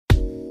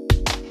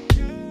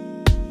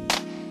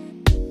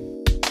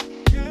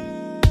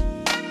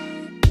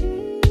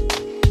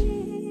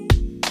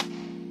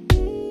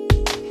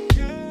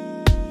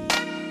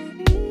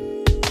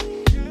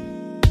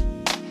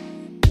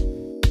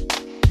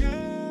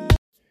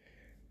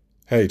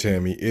Hey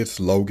Tammy, it's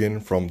Logan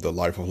from the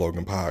Life of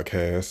Logan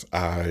podcast.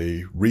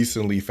 I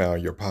recently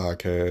found your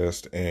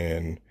podcast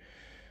and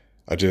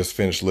I just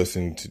finished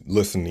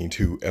listening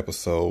to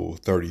episode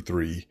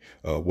 33,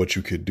 What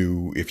You Could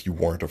Do If You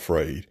Weren't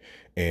Afraid.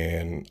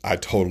 And I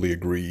totally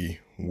agree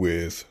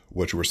with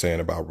what you were saying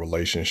about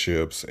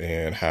relationships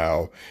and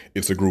how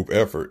it's a group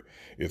effort.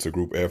 It's a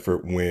group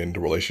effort when the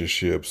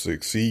relationship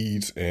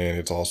succeeds, and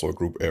it's also a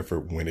group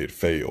effort when it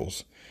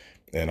fails.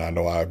 And I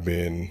know I've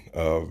been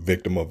a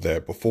victim of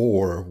that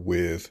before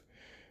with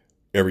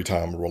every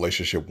time a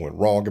relationship went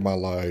wrong in my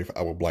life,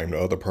 I would blame the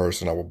other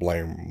person. I would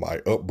blame my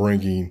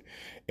upbringing.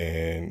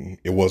 And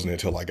it wasn't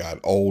until I got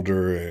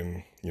older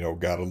and,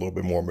 got a little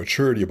bit more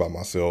maturity about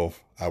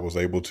myself, I was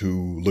able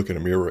to look in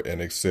the mirror and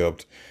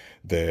accept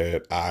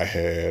that I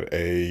had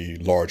a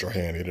larger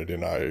hand in it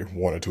than I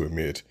wanted to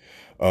admit.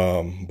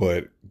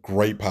 But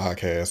great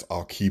podcast.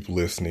 I'll keep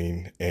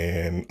listening,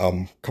 and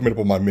I'm coming up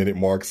on my minute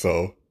mark.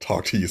 So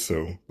talk to you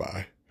soon.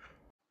 Bye.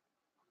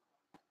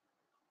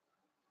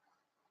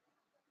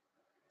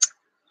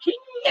 Hey,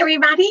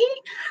 everybody.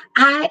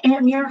 I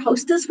am your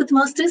hostess with the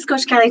mostest,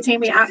 Coach Kelly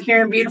Tammy, out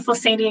here in beautiful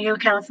San Diego,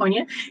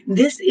 California.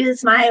 This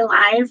is my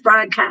live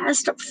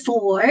broadcast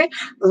for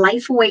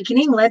Life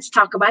Awakening. Let's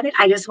talk about it.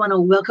 I just want to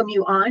welcome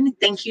you on.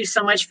 Thank you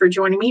so much for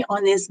joining me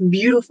on this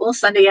beautiful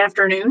Sunday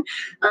afternoon.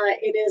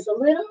 It is a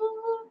little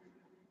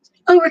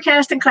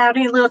overcast and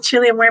cloudy, a little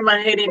chilly. I'm wearing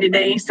my hoodie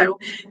today, so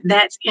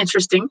that's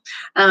interesting.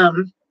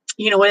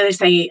 What do they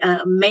say?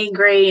 May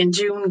gray and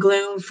June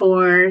gloom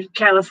for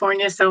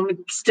California. So I'm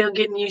still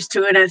getting used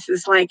to it.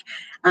 It's like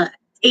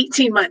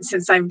 18 months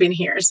since I've been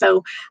here.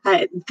 So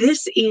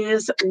this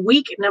is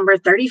week number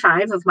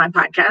 35 of my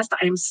podcast.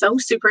 I am so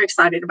super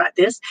excited about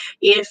this.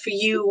 If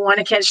you want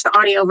to catch the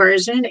audio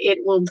version, it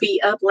will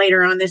be up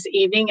later on this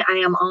evening. I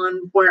am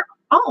on where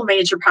all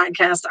major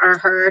podcasts are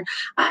heard: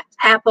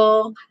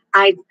 Apple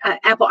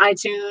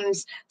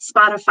iTunes,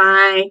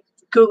 Spotify,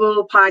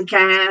 Google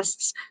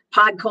Podcasts,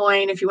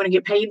 Podcoin. If you want to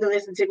get paid to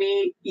listen to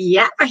me,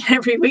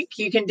 every week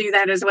you can do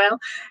that as well.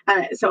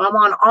 So I'm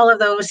on all of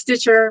those,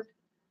 Stitcher,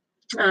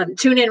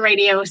 TuneIn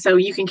Radio, so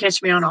you can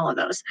catch me on all of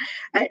those.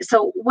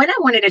 So what I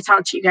wanted to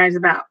talk to you guys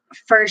about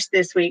first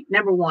this week,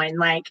 number one,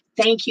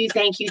 thank you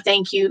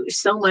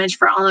so much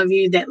for all of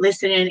you that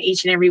listen in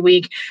each and every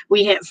week.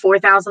 We hit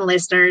 4,000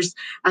 listeners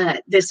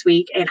this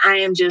week, and I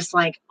am just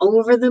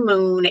over the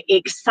moon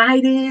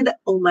excited.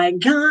 Oh my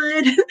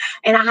God.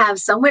 And I have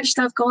so much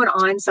stuff going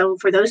on. So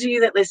for those of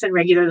you that listen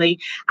regularly,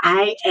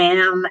 I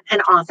am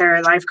an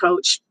author, life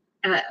coach,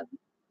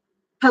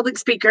 public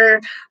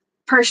speaker,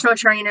 personal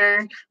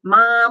trainer,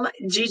 mom,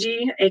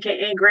 Gigi,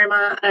 aka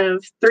grandma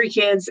of 3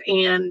 kids,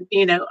 and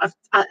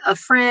a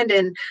friend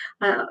and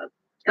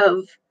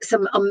of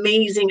some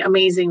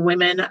amazing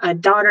women, a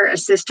daughter, a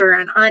sister,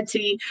 an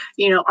auntie,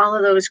 all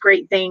of those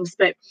great things.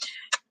 But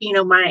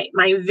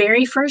my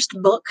very first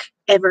book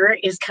ever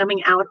is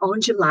coming out on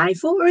July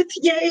 4th.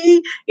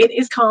 Yay! It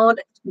is called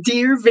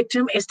Dear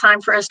Victim, It's Time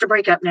for Us to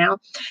Break Up Now.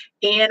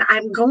 And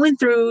I'm going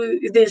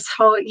through this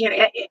whole,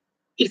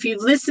 if you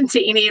listen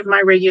to any of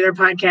my regular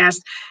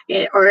podcasts,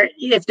 or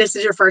if this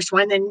is your first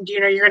one, then you're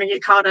going to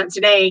get caught up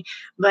today.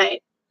 But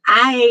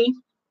I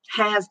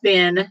have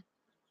been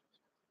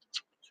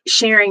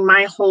sharing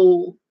my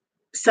whole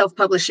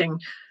self-publishing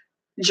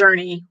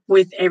journey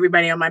with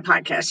everybody on my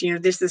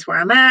podcast. This is where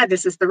I'm at.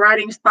 This is the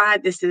writing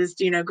spot. This is,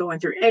 going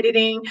through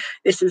editing.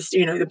 This is,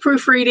 the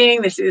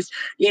proofreading. This is,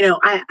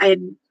 I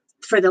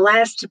for the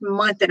last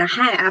month and a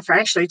half, or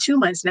actually 2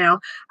 months now,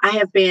 I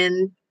have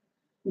been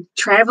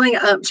traveling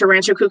up to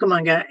Rancho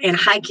Cucamonga and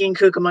hiking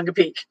Cucamonga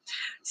Peak.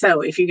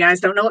 So if you guys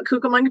don't know what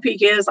Cucamonga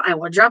Peak is, I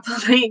will drop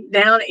a link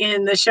down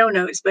in the show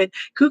notes. But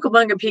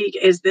Cucamonga Peak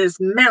is this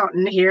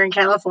mountain here in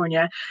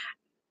California.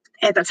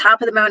 At the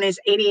top of the mountain is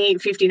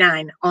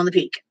 8859 on the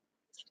peak,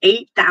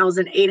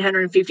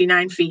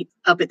 8,859 feet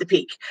up at the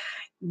peak.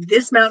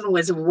 This mountain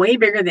was way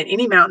bigger than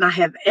any mountain I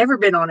have ever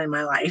been on in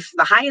my life.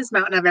 The highest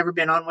mountain I've ever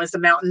been on was the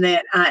mountain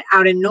that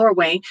out in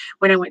Norway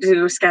when I went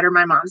to scatter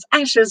my mom's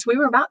ashes. We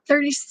were about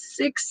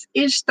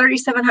 36-ish,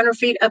 3,700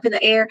 feet up in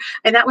the air.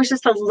 And that was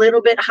just a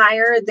little bit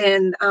higher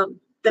than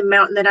the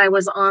mountain that I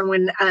was on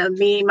when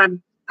me, my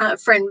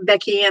friend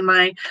Becky, and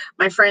my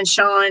friend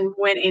Sean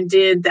went and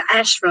did the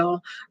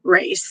Asheville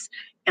race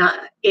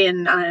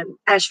in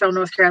Asheville,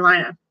 North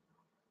Carolina.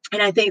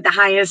 And I think the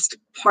highest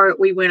part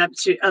we went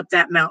up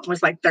that mountain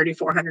was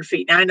 3,400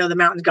 feet. Now I know the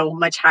mountains go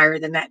much higher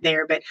than that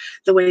there, but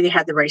the way they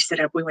had the race set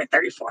up, we went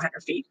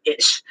 3,400 feet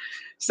ish.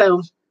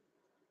 So,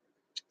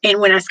 and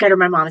when I scattered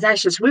my mom's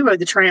ashes, we rode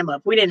the tram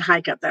up. We didn't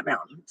hike up that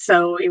mountain.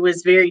 So it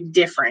was very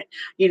different.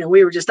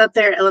 We were just up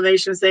there,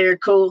 elevations there,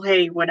 cool,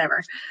 hey,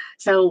 whatever.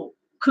 So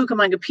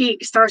Cucamonga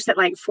Peak starts at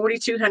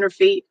 4,200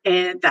 feet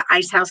at the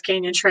Ice House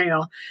Canyon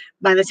Trail.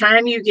 By the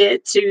time you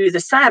get to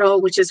the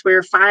saddle, which is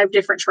where 5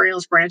 different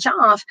trails branch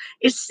off,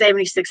 it's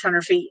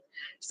 7,600 feet.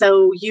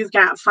 So you've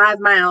got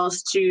 5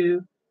 miles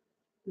to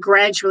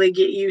gradually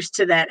get used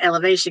to that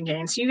elevation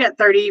gain. So you got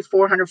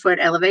 3,400 foot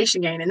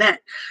elevation gain in that.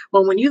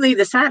 Well, when you leave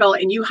the saddle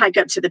and you hike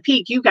up to the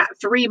peak, you got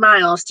 3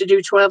 miles to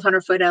do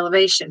 1,200 foot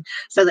elevation.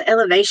 So the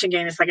elevation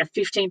gain is like a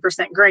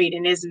 15% grade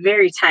and is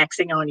very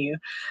taxing on you.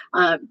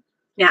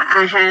 Now,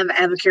 I have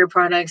Avocare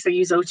products. I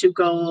use O2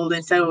 Gold,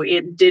 and so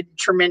it did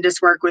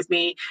tremendous work with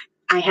me.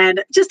 I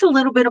had just a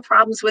little bit of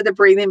problems with the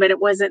breathing, but it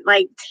wasn't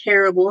like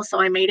terrible, so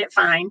I made it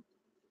fine.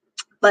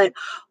 But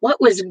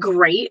what was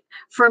great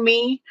for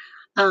me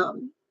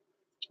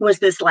was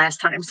this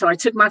last time. So I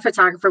took my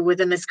photographer with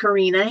him, Miss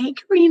Karina. Hey,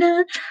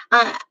 Karina.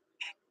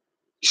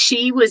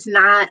 She was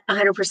not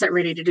 100%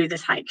 ready to do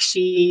this hike.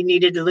 She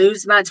needed to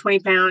lose about 20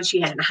 pounds.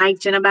 She hadn't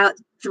hiked in about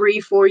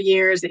 3-4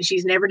 years, and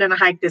she's never done a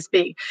hike this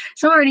big.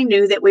 So I already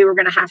knew that we were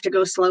going to have to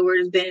go slower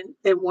than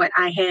what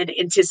I had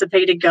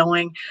anticipated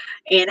going.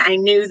 And I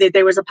knew that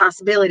there was a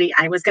possibility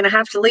I was going to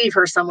have to leave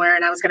her somewhere,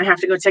 and I was going to have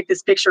to go take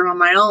this picture on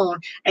my own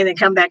and then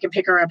come back and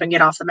pick her up and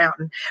get off the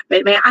mountain.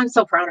 But man, I'm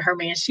so proud of her,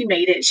 man. She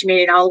made it. She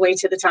made it all the way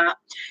to the top,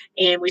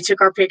 and we took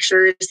our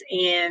pictures,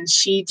 and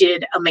she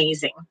did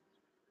amazing.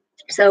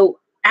 So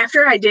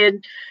after I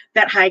did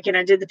that hike and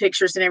I did the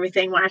pictures and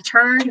everything, when I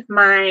turned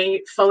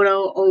my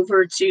photo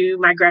over to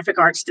my graphic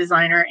arts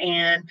designer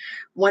and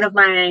one of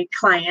my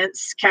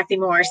clients, Kathy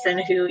Morrison,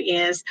 who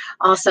is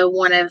also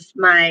one of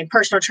my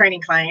personal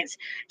training clients,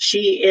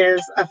 she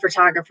is a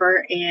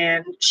photographer,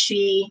 and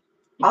she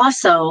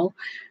also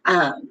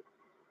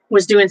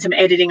was doing some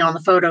editing on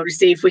the photo to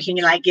see if we can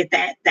like get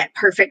that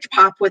perfect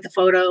pop with the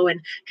photo and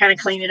kind of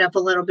clean it up a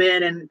little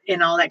bit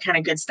and all that kind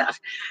of good stuff.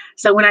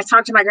 So when I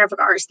talked to my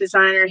graphic arts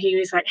designer, he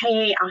was like,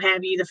 hey, I'll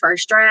have you the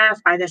first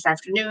draft by this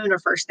afternoon or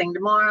first thing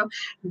tomorrow.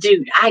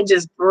 Dude, I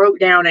just broke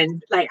down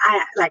and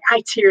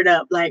I teared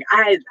up.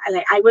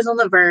 I was on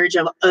the verge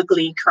of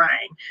ugly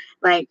crying.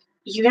 Like,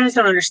 you guys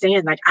don't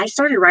understand. Like, I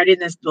started writing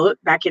this book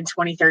back in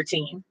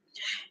 2013.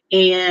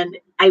 And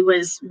I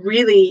was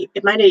really,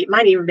 it might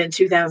even been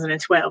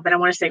 2012, but I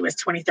want to say it was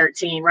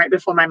 2013, right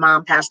before my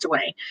mom passed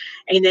away.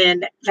 And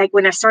then like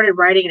when I started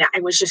writing it,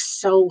 I was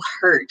just so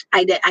hurt.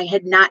 I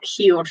had not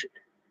healed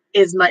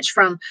as much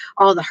from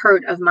all the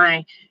hurt of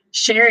my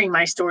sharing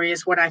my story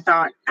as what I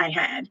thought I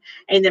had.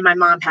 And then my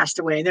mom passed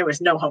away. There was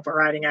no hope of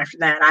writing after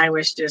that. I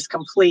was just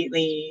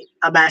completely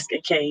a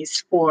basket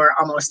case for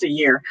almost a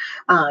year.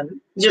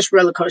 Just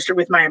roller coaster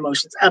with my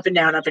emotions, up and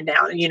down, up and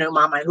down. You know,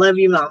 Mom, I love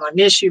you. Mom, I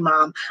miss you.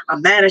 Mom,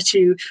 I'm mad at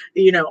you.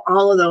 You know,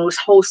 all of those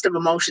host of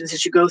emotions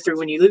that you go through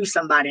when you lose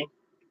somebody.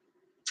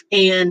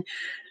 And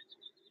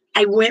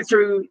I went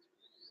through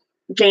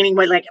gaining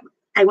weight. Like,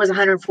 I was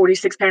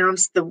 146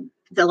 pounds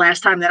the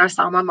last time that I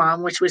saw my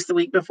mom, which was the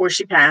week before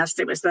she passed.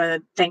 It was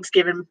the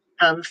Thanksgiving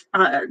of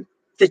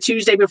the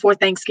Tuesday before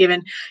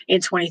Thanksgiving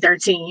in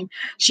 2013.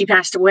 She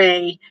passed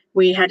away.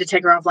 We had to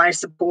take her off life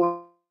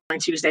support on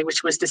Tuesday,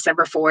 which was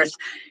December 4th.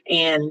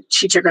 And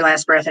she took her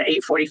last breath at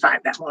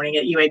 8:45 that morning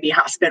at UAB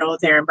Hospital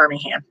there in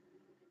Birmingham.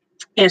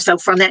 And so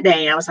from that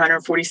day, I was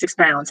 146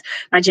 pounds.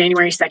 By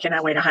January 2nd,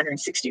 I weighed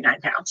 169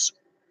 pounds.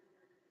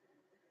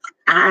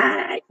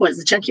 I was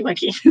a chunky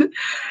monkey.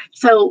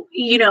 So,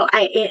 you know,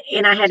 I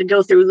had to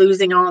go through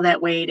losing all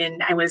that weight,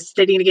 and I was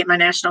studying to get my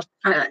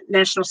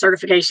national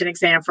certification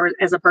exam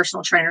as a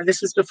personal trainer.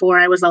 This was before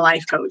I was a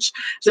life coach.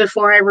 So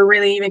before I ever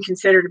really even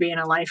considered being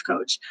a life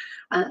coach.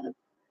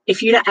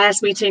 If you'd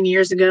asked me 10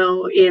 years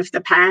ago if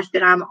the path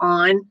that I'm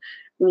on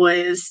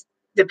was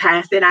the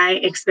path that I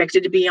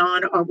expected to be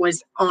on or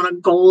was on a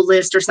goal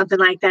list or something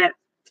like that,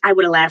 I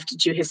would have laughed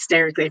at you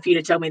hysterically if you'd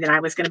have told me that I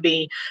was going to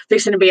be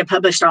fixing to be a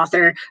published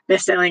author,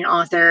 best-selling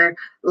author,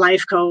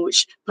 life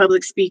coach,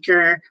 public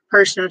speaker,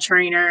 personal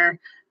trainer.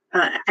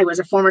 I was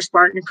a former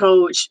Spartan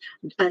coach,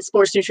 a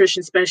sports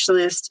nutrition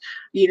specialist.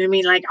 You know what I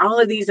mean? Like all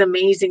of these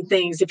amazing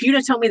things. If you'd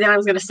have told me that I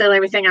was going to sell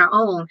everything I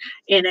own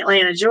in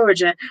Atlanta,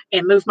 Georgia,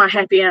 and move my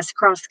happy ass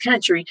across the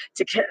country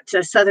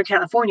to Southern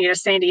California, to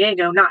San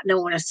Diego, not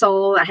knowing a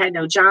soul. I had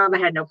no job. I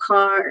had no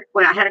car.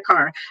 Well, I had a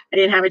car. I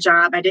didn't have a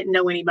job. I didn't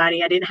know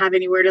anybody. I didn't have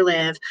anywhere to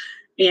live.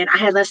 And I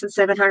had less than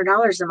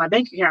 $700 in my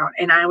bank account.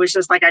 And I was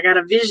just like, I got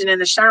a vision in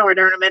the shower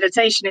during a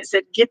meditation. It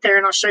said, get there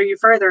and I'll show you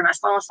further. And I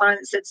saw a sign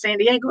that said San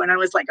Diego. And I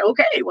was like,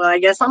 okay, well, I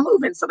guess I'm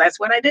moving. So that's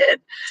what I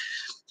did.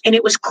 And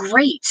it was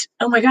great.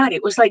 Oh my God.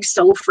 It was like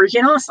so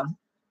freaking awesome.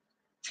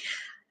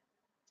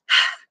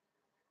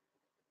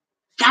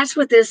 That's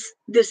what this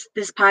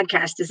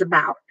podcast is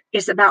about.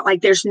 It's about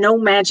like, there's no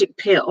magic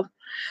pill.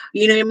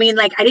 You know what I mean?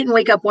 Like I didn't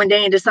wake up one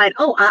day and decide,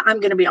 oh,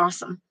 I'm going to be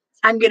awesome.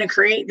 I'm going to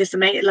create this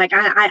amazing, like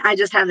I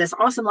just have this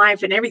awesome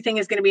life and everything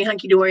is going to be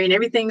hunky dory and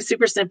everything's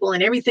super simple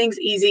and everything's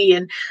easy.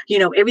 And, you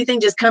know,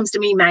 everything just comes to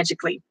me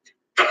magically.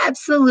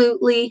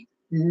 Absolutely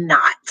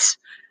not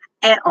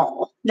at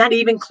all. Not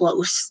even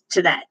close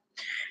to that.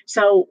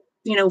 So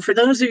for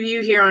those of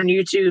you here on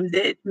YouTube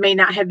that may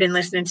not have been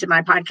listening to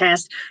my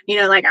podcast,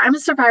 like I'm a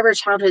survivor of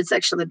childhood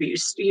sexual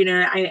abuse,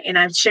 and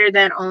I've shared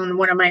that on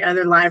one of my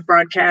other live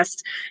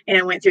broadcasts, and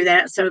I went through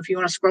that. So if you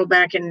want to scroll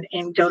back and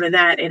go to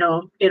that,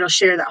 it'll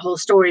share that whole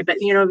story. But,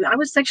 I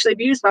was sexually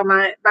abused by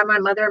my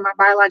mother and my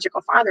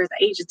biological father at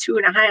the age of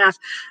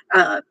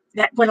 2.5.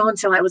 That went on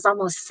till I was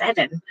almost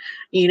 7,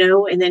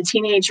 and then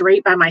teenage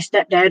rape by my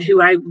stepdad, who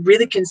I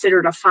really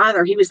considered a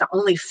father. He was the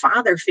only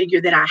father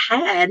figure that I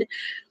had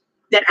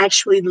that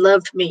actually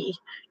loved me,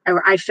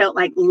 or I felt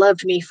like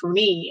loved me for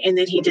me. And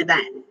then he did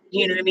that,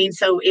 you know what I mean?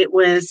 So it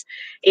was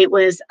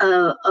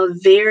a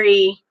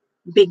very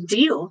big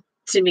deal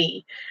to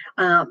me.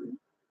 And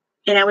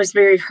I was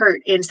very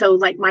hurt. And so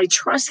like my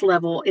trust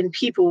level in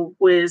people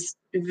was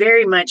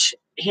very much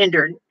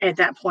hindered at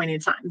that point in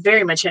time,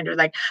 very much hindered.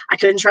 Like I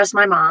couldn't trust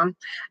my mom.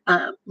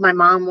 My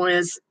mom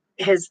was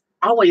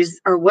always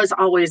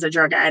a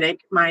drug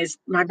addict. My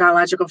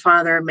biological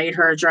father made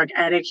her a drug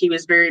addict. He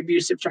was very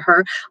abusive to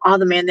her. All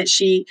the men that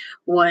she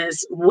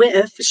was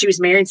with, she was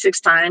married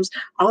 6 times.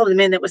 All of the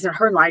men that was in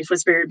her life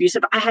was very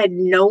abusive. I had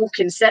no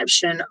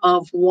conception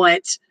of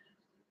what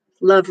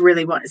love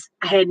really was.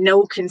 I had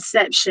no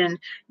conception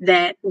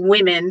that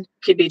women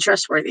could be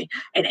trustworthy.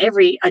 And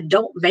every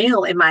adult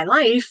male in my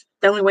life,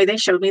 the only way they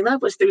showed me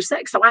love was through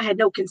sex. So I had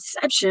no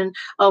conception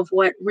of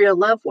what real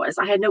love was.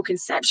 I had no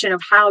conception of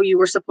how you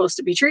were supposed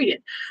to be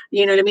treated.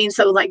 You know what I mean?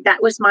 So like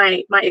that was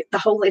the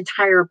whole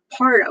entire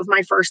part of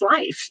my first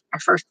life, my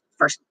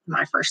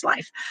first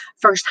life,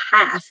 first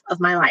half of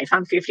my life.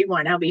 I'm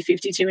 51. I'll be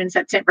 52 in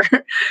September.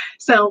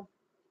 So,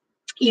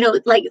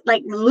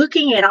 like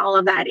looking at all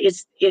of that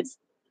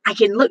I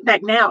can look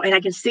back now and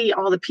I can see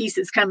all the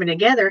pieces coming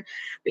together.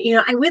 But,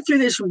 I went through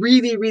this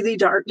really, really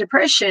dark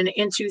depression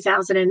in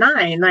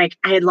 2009. Like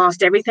I had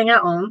lost everything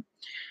I owned,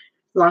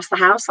 lost the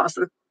house, lost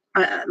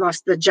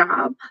the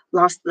job,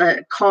 lost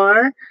the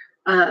car.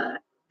 I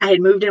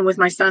had moved in with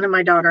my son and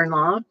my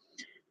daughter-in-law.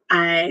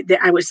 I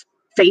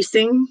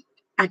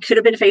could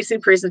have been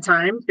facing prison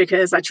time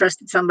because I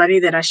trusted somebody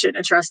that I shouldn't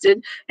have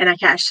trusted. And I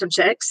cashed some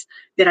checks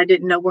that I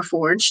didn't know were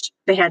forged.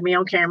 They had me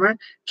on camera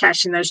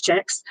cashing those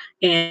checks.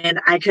 And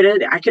I could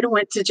have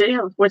went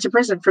to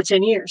prison for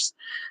 10 years.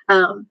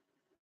 And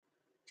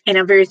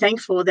I'm very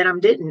thankful that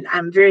didn't.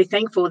 I'm very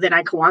thankful that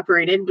I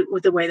cooperated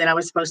with the way that I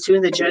was supposed to.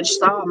 And the judge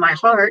saw my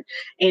heart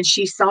and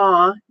she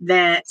saw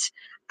that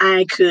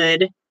I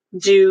could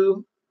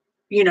do,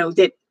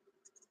 that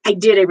I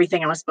did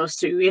everything I was supposed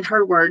to. In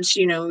her words,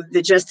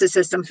 the justice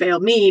system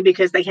failed me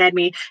because they had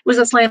me. It was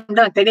a slam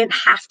dunk. They didn't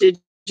have to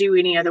do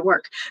any other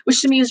work, which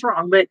to me is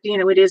wrong, but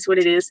it is what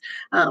it is.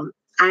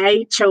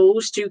 I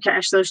chose to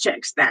cash those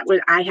checks.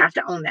 I have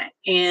to own that.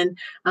 And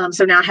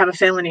so now I have a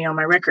felony on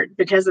my record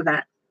because of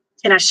that.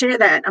 And I share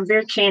that. I'm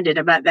very candid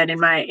about that in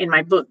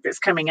my book that's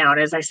coming out,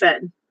 as I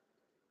said.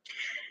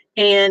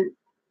 And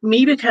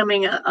me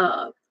becoming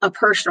a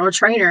personal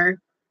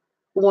trainer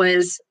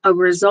was a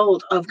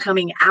result of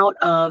coming out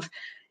of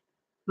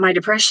my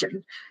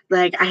depression.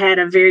 Like I had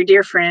a very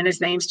dear friend,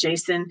 his name's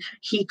Jason.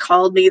 He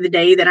called me the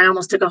day that I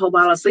almost took a whole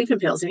bottle of sleeping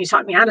pills and he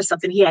talked me out of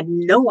something. He had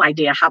no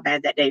idea how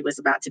bad that day was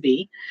about to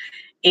be.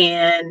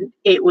 And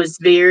it was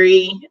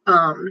it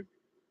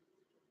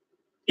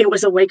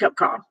was a wake-up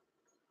call.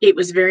 It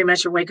was very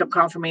much a wake-up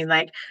call for me.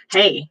 Like,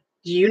 hey,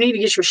 you need to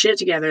get your shit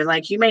together.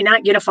 Like you may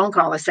not get a phone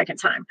call a second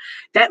time.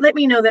 That let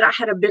me know that I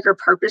had a bigger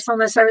purpose on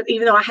this earth,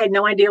 even though I had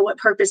no idea what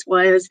purpose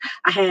was.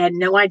 I had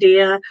no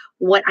idea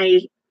what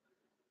I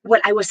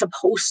was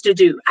supposed to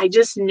do. I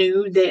just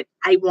knew that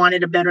I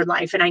wanted a better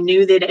life. And I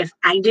knew that if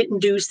I didn't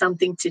do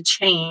something to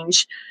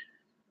change,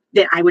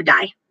 that I would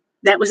die.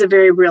 That was a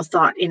very real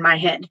thought in my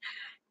head.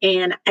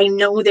 And I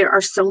know there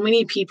are so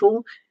many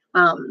people,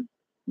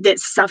 that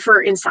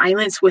suffer in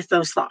silence with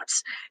those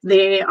thoughts.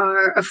 They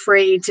are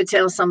afraid to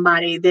tell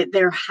somebody that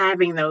they're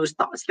having those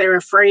thoughts. They're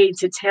afraid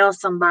to tell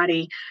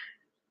somebody,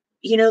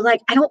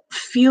 like, I don't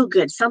feel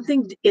good.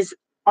 Something is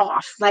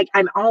off. Like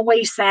I'm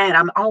always sad.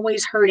 I'm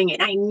always hurting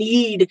and I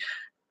need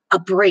a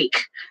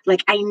break.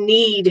 Like I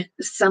need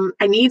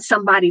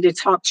somebody to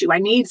talk to. I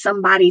need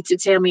somebody to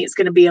tell me it's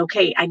going to be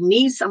okay. I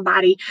need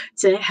somebody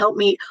to help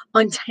me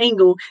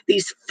untangle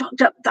these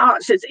fucked up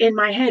thoughts that's in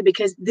my head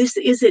because this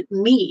isn't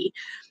me.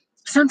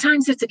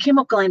 Sometimes it's a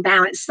chemical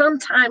imbalance.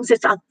 Sometimes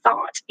it's a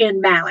thought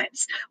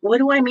imbalance. What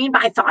do I mean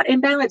by thought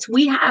imbalance?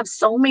 We have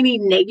so many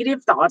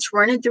negative thoughts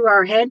running through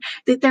our head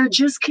that they're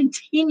just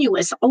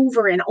continuous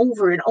over and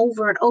over and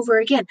over and over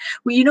again.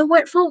 Well, you know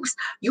what, folks?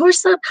 Your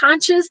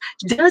subconscious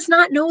does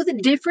not know the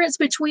difference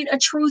between a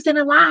truth and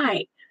a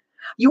lie.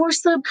 Your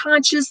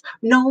subconscious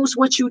knows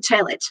what you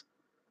tell it.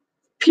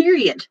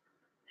 Period.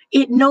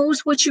 It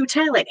knows what you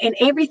tell it. And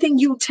everything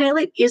you tell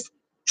it is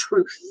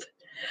truth.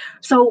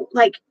 So,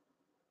 like,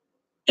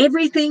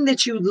 everything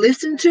that you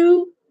listen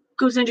to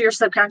goes into your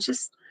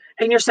subconscious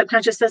and your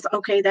subconscious says,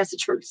 okay, that's the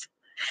truth.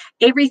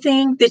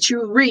 Everything that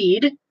you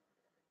read,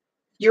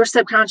 your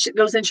subconscious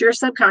goes into your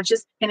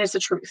subconscious and it's the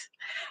truth.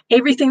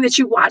 Everything that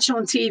you watch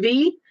on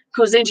TV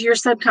goes into your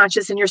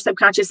subconscious and your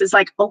subconscious is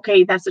like,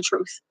 okay, that's the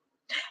truth.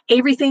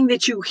 Everything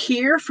that you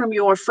hear from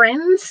your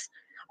friends,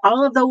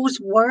 all of those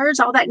words,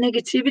 all that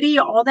negativity,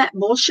 all that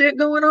bullshit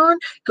going on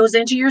goes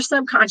into your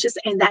subconscious,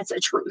 and that's a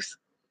truth.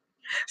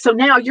 So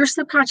now your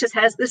subconscious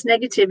has this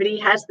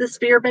negativity, has this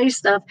fear-based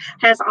stuff,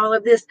 has all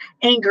of this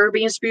anger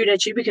being spewed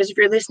at you, because if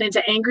you're listening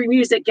to angry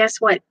music,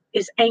 guess what?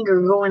 It's anger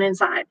going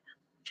inside.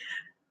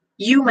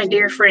 You, my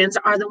dear friends,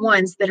 are the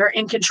ones that are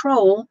in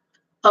control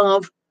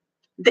of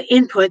the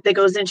input that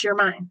goes into your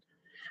mind.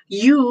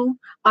 You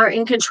are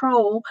in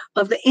control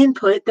of the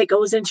input that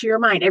goes into your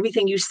mind.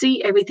 Everything you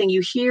see, everything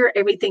you hear,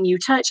 everything you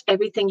touch,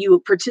 everything you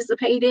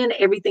participate in,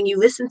 everything you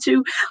listen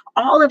to,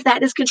 all of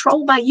that is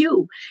controlled by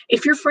you.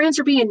 If your friends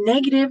are being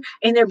negative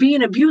and they're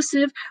being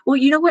abusive, well,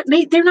 you know what,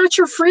 mate? They're not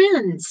your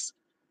friends.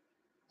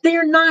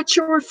 They're not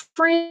your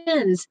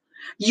friends.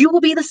 You will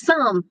be the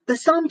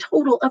sum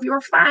total of your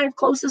 5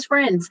 closest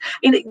friends.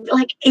 And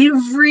like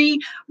every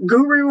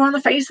guru on the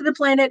face of the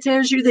planet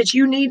tells you that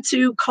you need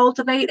to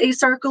cultivate a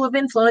circle of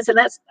influence. And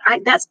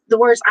that's the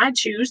words I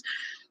choose.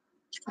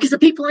 Because the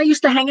people I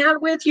used to hang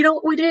out with, you know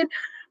what we did?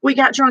 We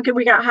got drunk and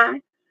we got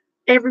high.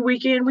 Every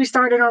weekend, we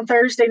started on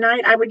Thursday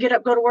night. I would get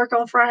up, go to work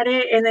on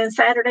Friday, and then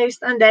Saturday,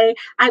 Sunday,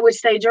 I would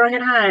stay drunk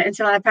and high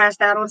until I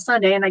passed out on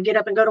Sunday, and I get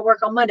up and go to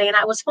work on Monday, and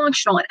I was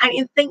functional. And I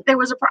didn't think there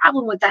was a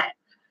problem with that.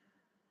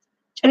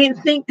 I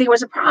didn't think there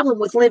was a problem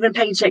with living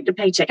paycheck to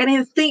paycheck. I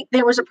didn't think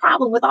there was a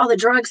problem with all the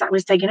drugs I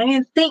was taking. I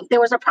didn't think there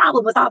was a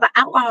problem with all the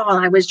alcohol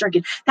I was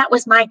drinking. That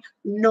was my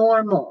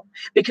normal,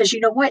 because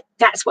you know what?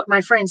 That's what my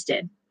friends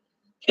did.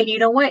 And you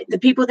know what? The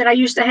people that I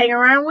used to hang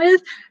around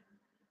with,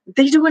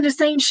 they doing the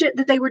same shit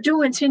that they were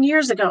doing 10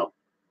 years ago.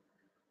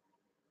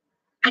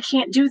 I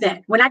can't do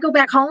that. When I go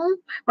back home,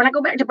 when I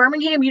go back to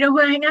Birmingham, you know who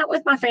I hang out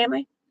with? My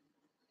family.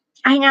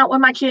 I hang out with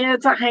my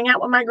kids. I hang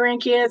out with my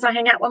grandkids. I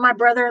hang out with my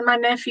brother and my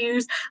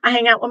nephews. I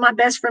hang out with my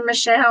best friend,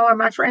 Michelle, or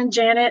my friend,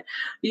 Janet.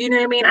 You know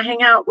what I mean? I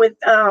hang out with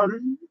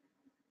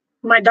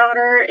my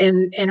daughter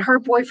and her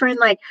boyfriend.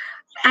 Like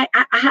I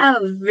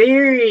have a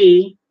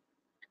very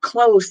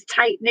close,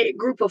 tight-knit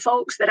group of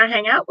folks that I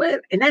hang out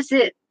with, and that's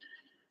it.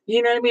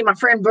 You know what I mean? My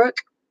friend Brooke,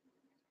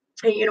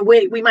 and, you know,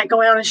 we might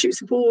go out and shoot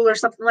some pool or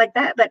something like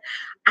that, but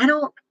I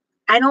don't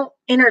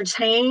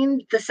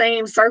entertain the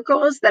same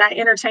circles that I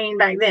entertained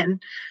back then,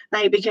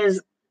 like,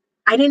 because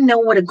I didn't know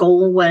what a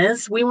goal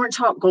was. We weren't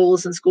taught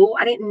goals in school.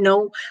 I didn't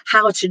know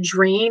how to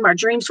dream. Our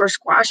dreams were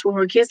squashed when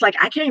we were kids. Like,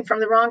 I came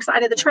from the wrong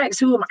side of the tracks.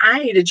 Who am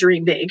I to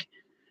dream big?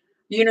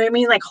 You know what I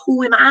mean? Like,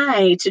 who am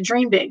I to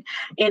dream big?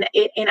 And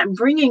I'm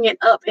bringing it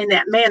up in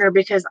that manner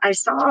because I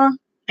saw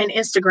an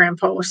Instagram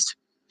post,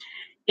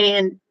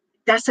 and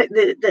that's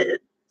the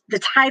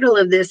title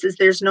of this is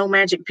 "There's No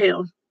Magic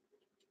Pill,"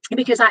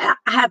 because I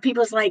have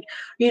people's like,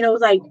 you know,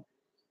 like,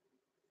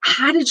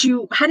 how did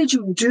you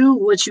do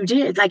what you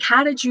did? Like,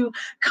 how did you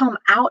come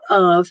out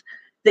of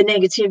the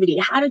negativity?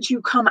 How did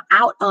you come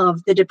out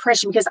of the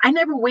depression? Because I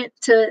never went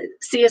to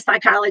see a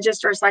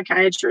psychologist or a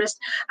psychiatrist.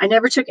 I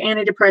never took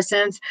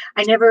antidepressants.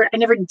 I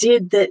never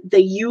did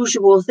the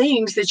usual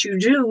things that you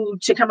do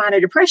to come out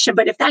of depression.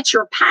 But if that's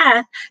your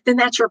path, then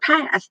that's your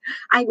path.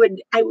 I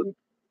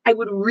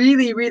would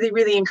really, really,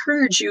 really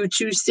encourage you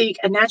to seek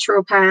a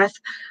naturopath,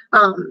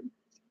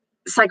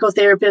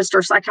 psychotherapist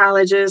or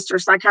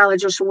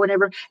psychologist or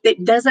whatever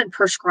that doesn't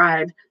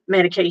prescribe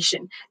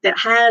medication, that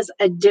has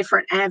a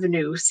different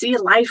avenue. See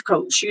a life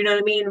coach, you know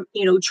what I mean?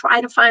 You know,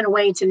 try to find a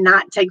way to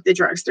not take the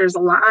drugs. There's a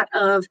lot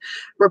of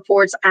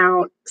reports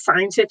out,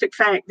 scientific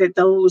fact, that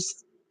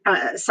those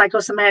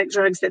psychosomatic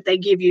drugs that they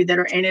give you that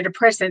are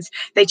antidepressants,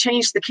 they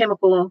change the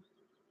chemical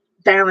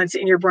balance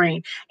in your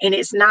brain, and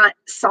it's not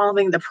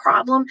solving the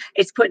problem.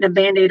 It's putting a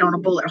band-aid on a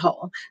bullet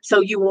hole.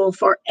 So you will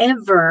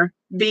forever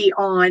be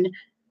on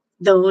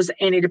those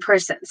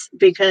antidepressants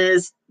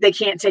because they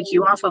can't take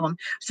you off of them.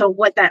 So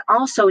what that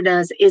also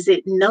does is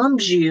it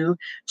numbs you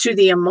to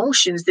the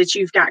emotions that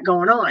you've got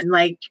going on.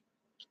 Like,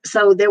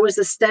 so there was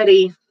a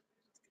study,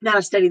 not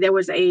a study, there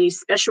was a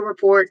special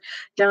report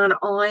done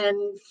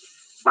on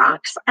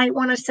Fox, I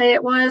want to say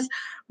it was,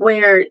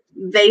 where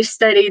they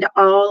studied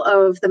all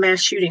of the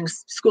mass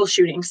shootings, school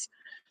shootings.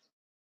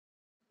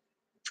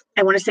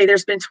 I want to say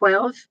there's been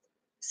 12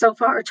 so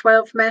far,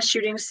 12 mass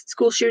shootings,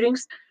 school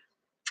shootings.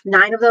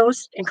 9 of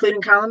those,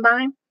 including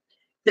Columbine,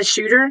 the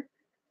shooter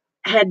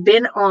had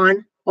been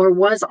on or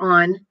was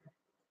on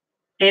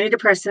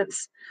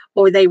antidepressants,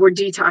 or they were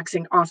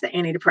detoxing off the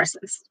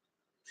antidepressants.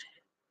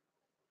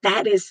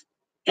 That is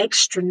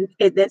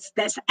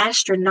that's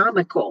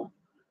astronomical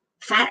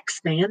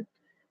facts, man.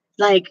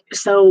 Like,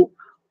 so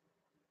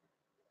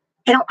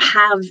I don't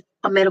have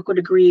a medical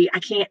degree. I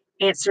can't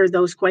answer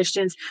those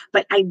questions,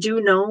 but I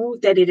do know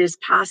that it is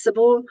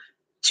possible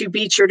to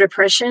beat your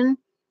depression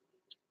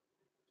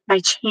by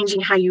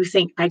changing how you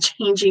think, by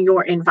changing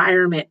your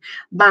environment,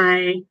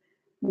 by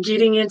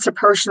getting into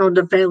personal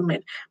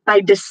development, by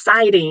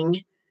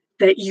deciding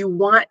that you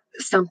want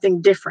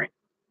something different.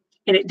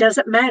 And it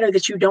doesn't matter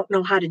that you don't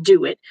know how to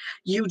do it.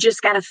 You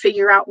just got to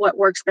figure out what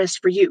works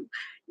best for you.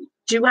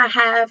 Do I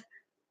have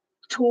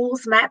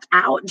tools mapped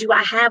out? Do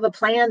I have a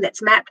plan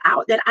that's mapped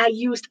out that I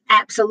used?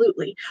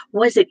 Absolutely.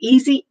 Was it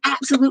easy?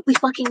 Absolutely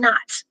fucking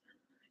not.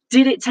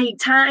 Did it take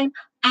time?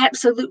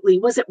 Absolutely.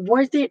 Was it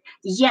worth it?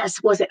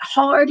 Yes. Was it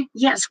hard?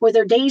 Yes. Were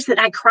there days that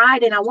I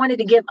cried and I wanted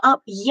to give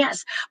up?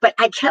 Yes. But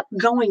I kept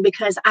going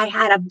because I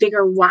had a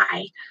bigger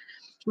why.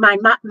 My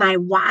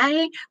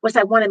why was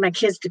I wanted my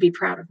kids to be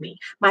proud of me.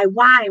 My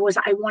why was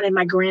I wanted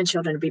my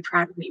grandchildren to be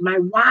proud of me. My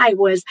why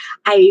was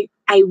I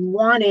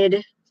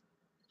wanted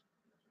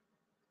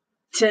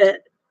to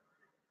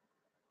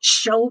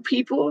show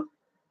people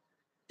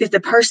that the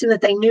person that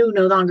they knew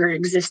no longer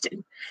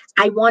existed.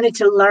 I wanted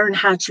to learn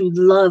how to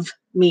love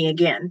me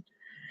again.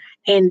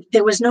 And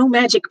there was no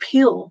magic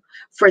pill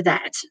for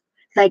that.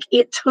 Like,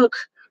 it took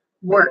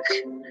work.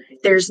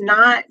 It's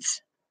not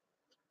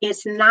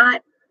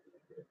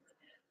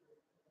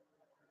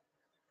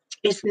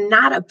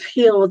a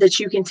pill that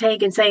you can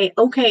take and say,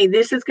 okay,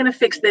 this is going to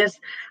fix this.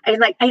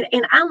 And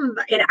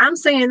I'm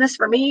saying this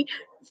for me,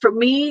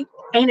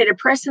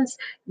 antidepressants,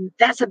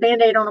 that's a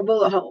Band-Aid on a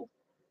bullet hole.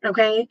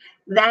 Okay.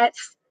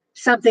 That's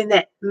something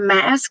that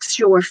masks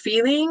your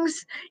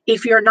feelings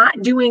if you're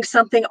not doing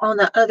something on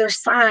the other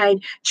side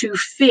to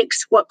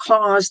fix what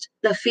caused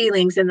the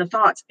feelings and the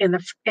thoughts in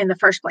the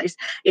first place.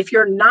 If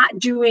you're not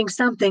doing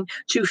something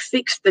to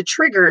fix the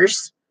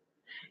triggers,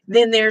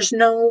 then there's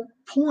no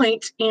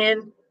point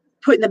in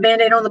putting the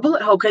Band-Aid on the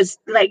bullet hole, because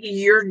like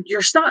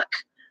you're stuck.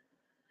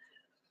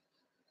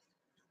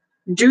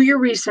 Do your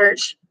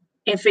research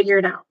and figure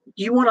it out.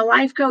 You want a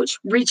life coach?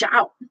 Reach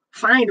out,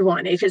 find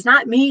one. If it's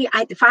not me,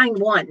 I find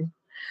one.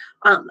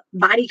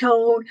 Body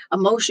code,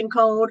 emotion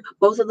code,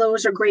 both of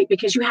those are great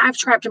because you have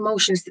trapped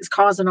emotions that's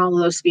causing all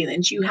of those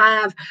feelings. You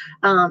have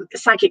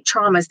psychic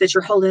traumas that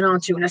you're holding on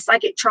to. And a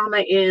psychic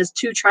trauma is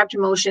 2 trapped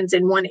emotions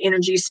in one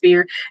energy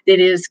sphere that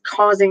is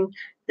causing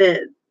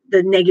the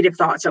negative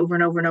thoughts over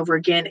and over and over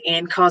again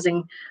and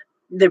causing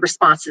the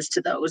responses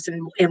to those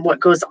and what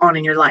goes on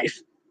in your life.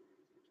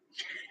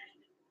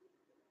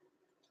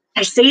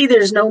 I say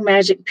there's no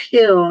magic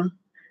pill,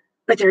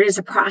 but there is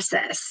a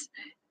process.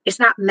 It's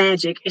not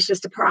magic. It's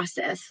just a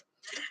process.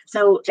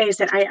 So like I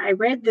said, I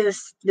read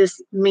this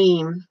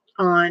meme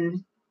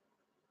on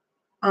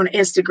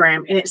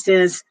Instagram, and it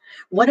says,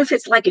 what if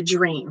it's like a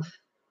dream?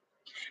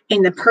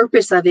 And the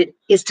purpose of it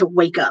is to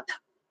wake up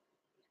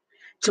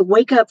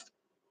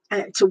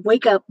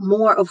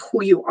more of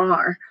who you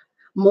are,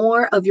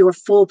 more of your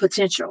full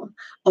potential.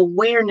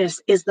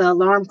 Awareness is the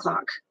alarm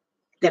clock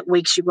that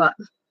wakes you up.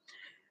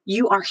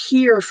 You are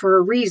here for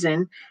a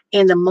reason.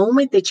 And the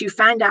moment that you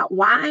find out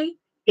why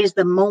is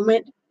the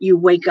moment you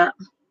wake up.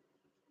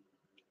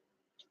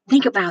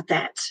 Think about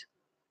that.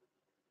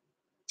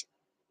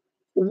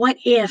 What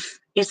if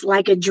it's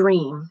like a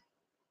dream?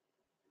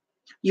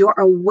 Your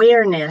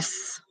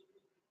awareness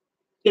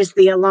is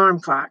the alarm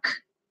clock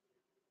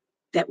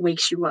that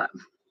wakes you up.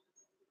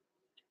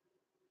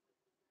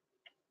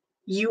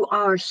 You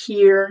are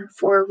here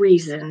for a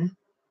reason.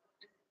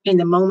 And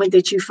the moment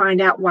that you find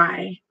out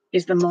why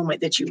is the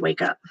moment that you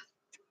wake up.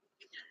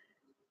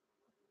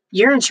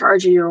 You're in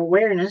charge of your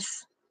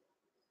awareness.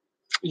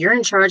 You're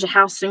in charge of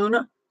how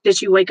soon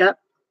that you wake up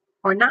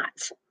or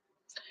not.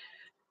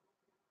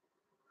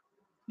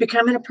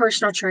 Becoming a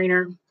personal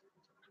trainer,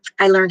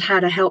 I learned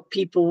how to help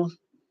people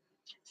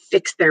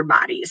fix their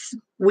bodies.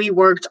 We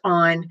worked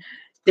on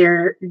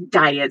their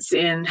diets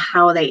and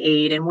how they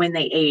ate and when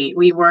they ate.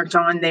 We worked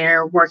on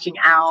their working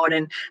out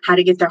and how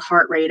to get their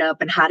heart rate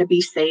up and how to be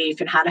safe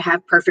and how to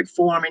have perfect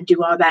form and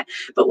do all that.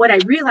 But what I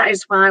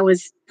realized while I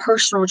was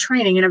personal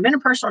training, and I've been a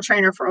personal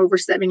trainer for over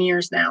 7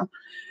 years now,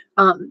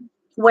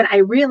 what I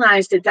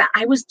realized is that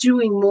I was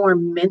doing more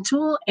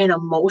mental and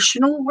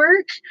emotional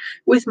work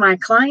with my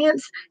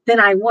clients than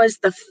I was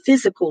the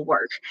physical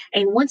work.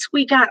 And once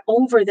we got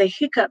over the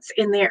hiccups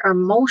in their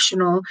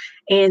emotional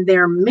and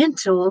their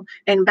mental,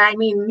 and by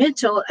mean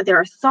mental,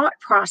 their thought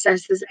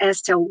processes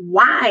as to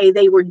why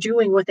they were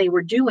doing what they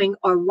were doing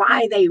or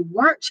why they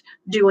weren't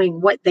doing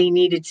what they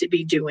needed to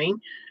be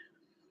doing,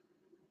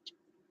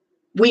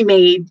 we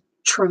made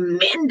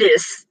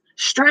tremendous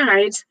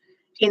strides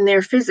in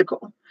their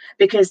physical.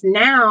 Because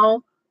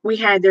now we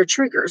had their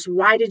triggers.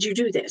 Why did you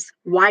do this?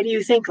 Why do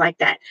you think like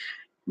that?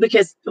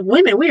 Because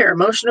women, we are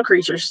emotional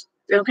creatures.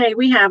 Okay.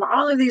 We have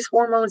all of these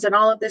hormones and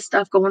all of this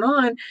stuff going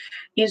on.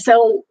 And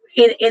so,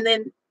 and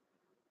then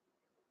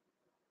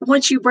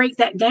once you break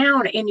that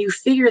down and you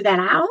figure that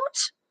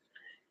out,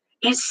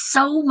 it's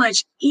so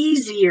much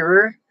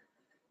easier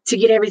to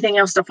get everything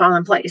else to fall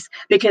in place,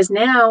 because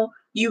now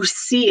you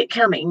see it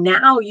coming.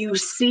 Now you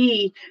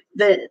see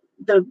the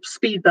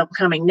speed bump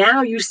coming.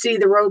 Now you see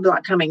the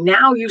roadblock coming.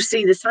 Now you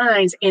see the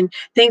signs, and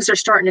things are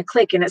starting to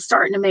click and it's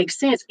starting to make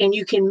sense, and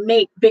you can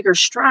make bigger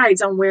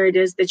strides on where it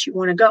is that you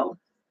want to go.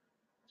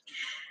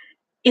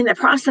 In the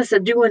process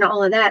of doing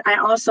all of that, I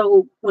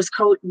also was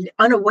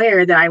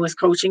unaware that I was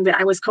coaching, but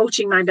I was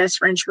coaching my best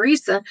friend,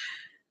 Teresa,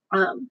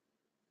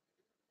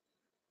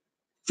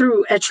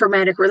 through a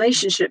traumatic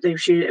relationship.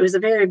 It was a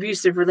very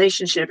abusive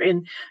relationship.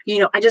 And,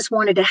 I just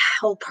wanted to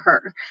help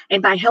her.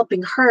 And by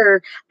helping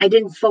her, I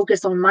didn't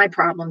focus on my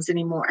problems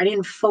anymore. I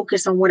didn't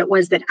focus on what it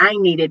was that I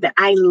needed, but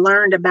I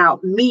learned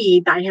about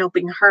me by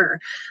helping her.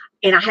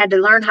 And I had to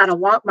learn how to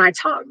walk my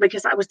talk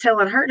because I was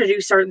telling her to do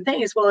certain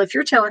things. Well, if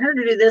you're telling her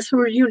to do this, who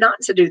are you not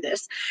to do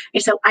this?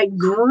 And so I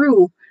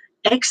grew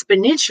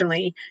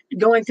exponentially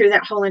going through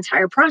that whole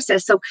entire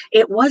process. So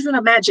it wasn't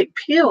a magic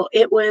pill.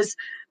 It was,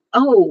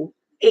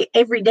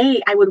 every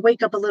day I would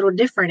wake up a little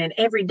different. And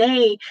every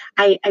day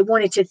I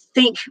wanted to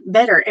think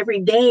better. Every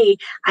day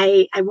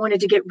I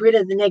wanted to get rid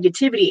of the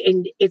negativity.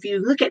 And if you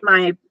look at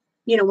my,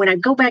 when I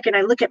go back and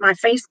I look at my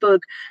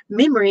Facebook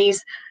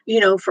memories,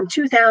 from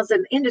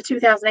 2000 into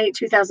 2008,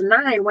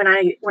 2009, when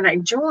I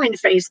joined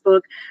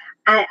Facebook,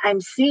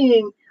 I'm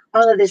seeing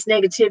all of this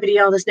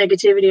negativity, all this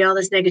negativity, all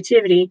this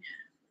negativity.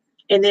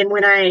 And then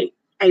when I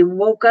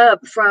woke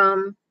up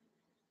from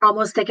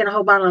almost taking a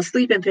whole bottle of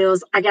sleeping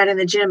pills, I got in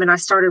the gym and I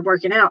started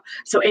working out.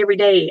 So every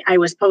day I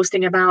was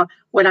posting about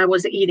what I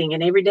was eating.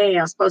 And every day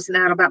I was posting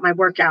out about my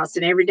workouts.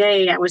 And every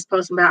day I was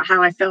posting about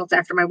how I felt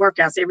after my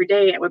workouts. Every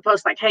day I would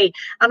post like, hey,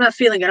 I'm not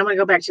feeling good. I'm going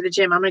to go back to the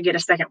gym. I'm going to get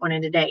a second one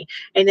in today.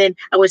 And then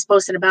I was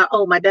posting about,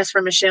 my best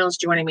friend Michelle's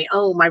joining me.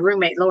 Oh, my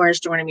roommate Laura's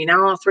joining me.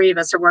 Now all three of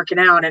us are working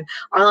out and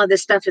all of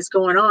this stuff is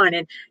going on.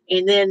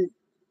 And then,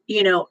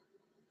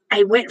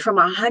 I went from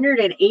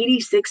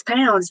 186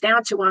 pounds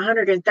down to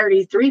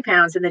 133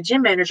 pounds. And the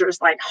gym manager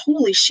was like,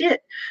 holy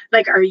shit.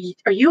 Like, are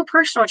you a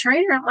personal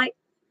trainer? I'm like,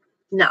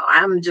 no,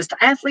 I'm just an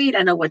athlete.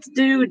 I know what to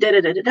do. Da,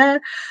 da, da, da, da.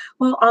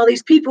 Well, all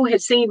these people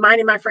had seen mine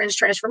and my friend's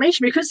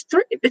transformation because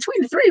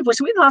between the three of us,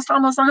 we lost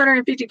almost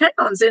 150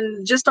 pounds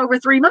in just over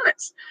 3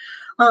 months.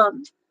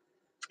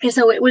 And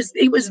so it was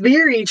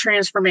very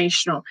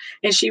transformational.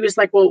 And she was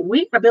like, well, we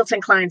have a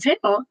built-in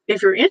clientele.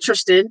 If you're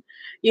interested,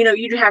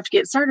 you'd have to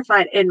get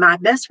certified. And my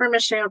best friend,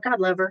 Michelle, God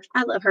love her.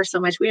 I love her so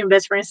much. We've been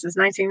best friends since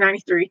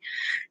 1993.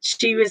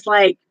 She was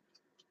like,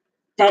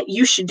 that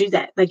you should do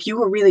that. Like, you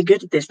were really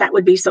good at this. That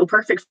would be so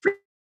perfect for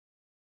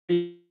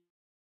you.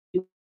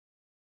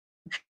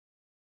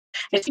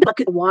 And she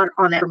bucket the water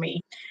on that for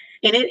me.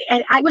 And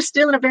I was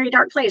still in a very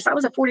dark place. I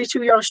was a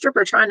 42-year-old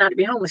stripper trying not to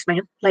be homeless,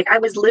 man. Like, I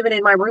was living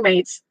in my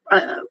roommate's,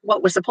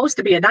 what was supposed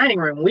to be a dining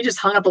room. We just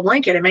hung up a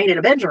blanket and made it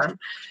a bedroom.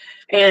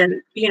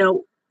 And,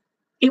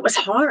 it was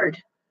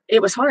hard.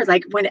 It was hard.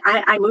 Like, when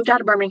I moved out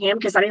of Birmingham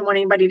because I didn't want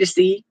anybody to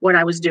see what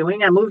I was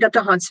doing. I moved up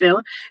to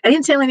Huntsville. I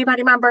didn't tell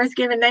anybody my birth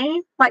given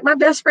name. Like, my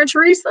best friend,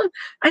 Teresa,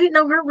 I didn't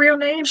know her real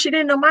name. She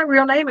didn't know my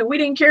real name. And we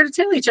didn't care to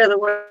tell each other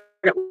what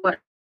it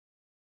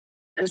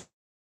was.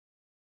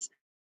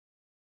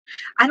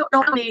 I don't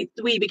know how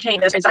we became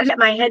best friends. I got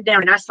my head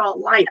down and I saw a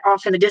light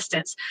off in the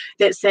distance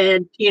that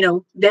said,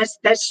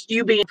 that's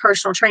you being a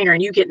personal trainer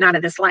and you getting out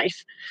of this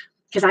life.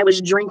 Because I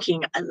was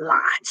drinking a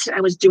lot.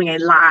 I was doing a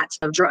lot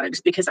of drugs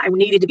because I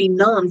needed to be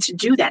numb to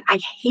do that. I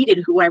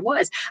hated who I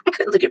was. I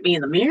couldn't look at me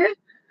in the mirror.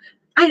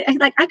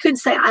 I couldn't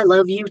say, I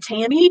love you,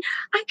 Tammy.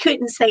 I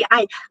couldn't say,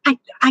 I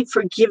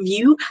forgive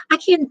you. I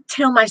couldn't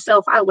tell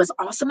myself I was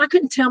awesome. I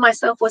couldn't tell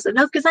myself was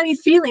enough because I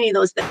didn't feel any of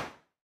those things.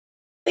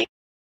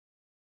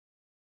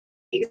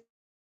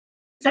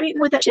 I didn't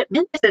know what that shit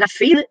meant. Did I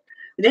feel it?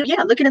 Then,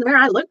 yeah, looking in the mirror,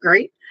 I looked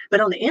great.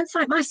 But on the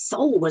inside, my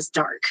soul was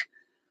dark.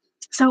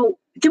 So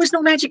there was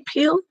no magic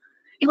pill.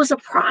 It was a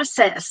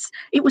process.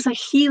 It was a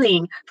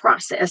healing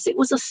process. It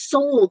was a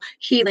soul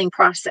healing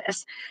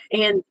process.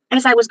 And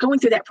as I was going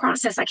through that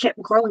process, I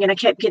kept growing and I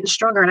kept getting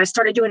stronger. And I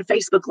started doing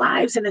Facebook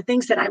Lives, and the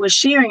things that I was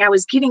sharing, I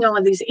was getting all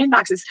of these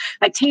inboxes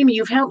like, Tammy,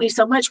 you've helped me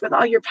so much with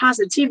all your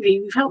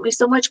positivity. You've helped me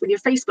so much with your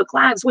Facebook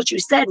Lives. What you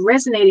said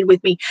resonated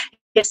with me.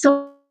 It's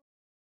so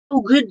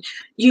good.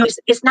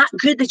 It's not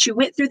good that you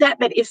went through that,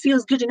 but it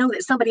feels good to know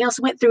that somebody else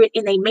went through it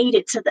and they made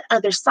it to the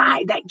other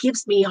side. That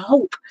gives me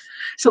hope.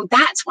 So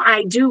that's why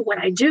I do what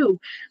I do.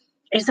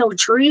 And so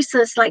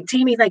Teresa's like,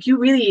 Tammy, like, you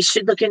really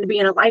should look into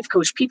being a life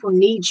coach. People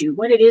need you.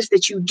 What it is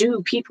that you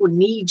do, people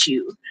need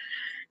you.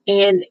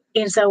 And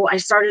so I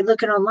started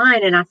looking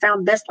online and I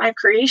found Best Life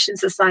Creation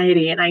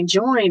Society and I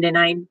joined and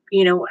I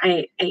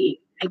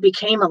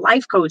became a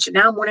life coach, and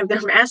now I'm one of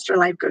their master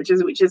life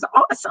coaches, which is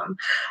awesome.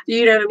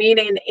 You know what I mean?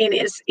 And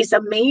it's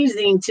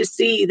amazing to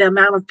see the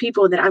amount of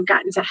people that I've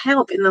gotten to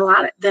help and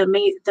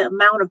the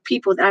amount of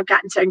people that I've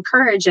gotten to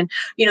encourage. And,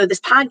 this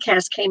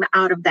podcast came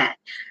out of that.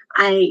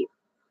 I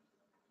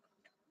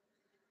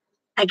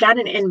got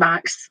an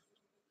inbox.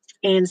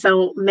 And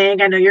so, Meg,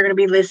 I know you're going to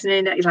be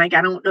listening. Like,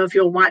 I don't know if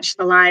you'll watch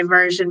the live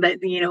version, but,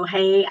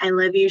 hey, I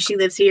love you. She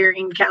lives here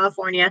in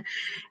California.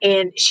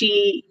 And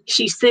she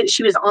said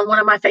she was on one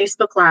of my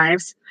Facebook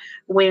Lives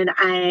when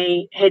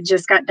I had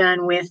just got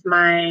done with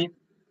my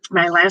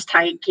last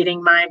hike,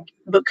 getting my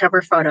book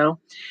cover photo.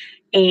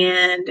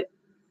 And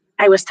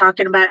I was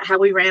talking about how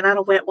we ran out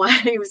of wet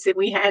wipes and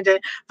we had to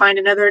find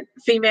another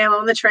female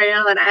on the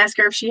trail and ask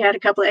her if she had a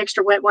couple of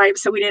extra wet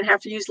wipes so we didn't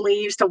have to use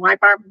leaves to wipe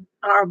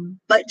our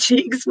butt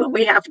cheeks when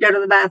we have to go to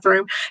the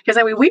bathroom.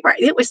 Because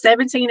it was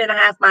 17 and a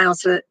half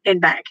miles and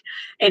back.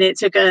 And it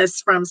took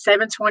us from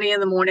 7:20 in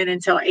the morning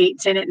until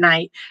 8:10 at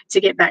night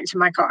to get back to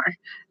my car.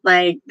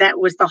 Like, that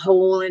was the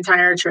whole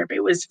entire trip.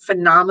 It was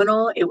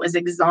phenomenal. It was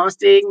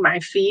exhausting. My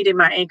feet and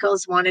my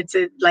ankles wanted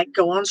to like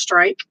go on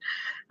strike.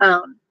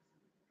 Um,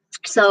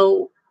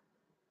 so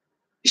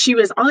she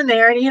was on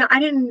there, and I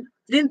didn't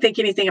think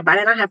anything about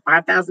it. I have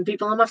 5,000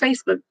 people on my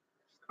Facebook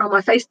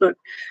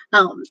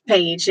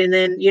page. And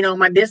then,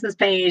 my business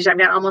page, I've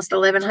got almost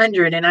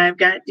 1,100, and I've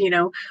got,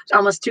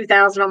 almost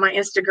 2,000 on my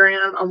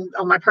Instagram,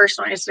 on my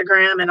personal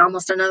Instagram, and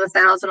almost another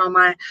 1,000 on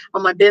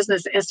my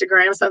business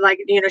Instagram. So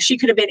like, she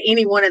could have been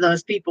any one of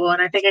those people.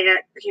 And I think I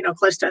got,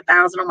 close to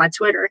 1,000 on my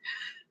Twitter.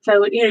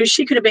 So,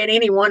 she could have been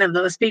any one of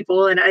those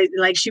people. And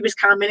she was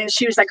commenting,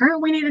 she was like, girl,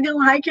 we need to go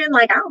hiking.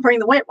 Like, I'll bring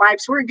the wet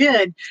wipes. We're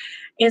good.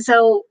 And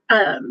so,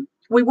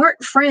 we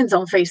weren't friends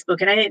on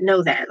Facebook, and I didn't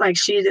know that. Like,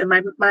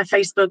 my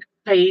Facebook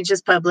page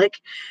is public.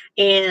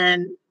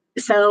 And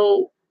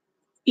so,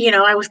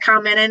 I was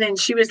commenting, and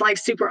she was like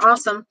super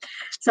awesome.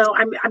 So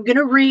I'm going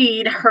to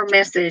read her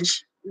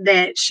message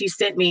that she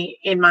sent me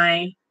in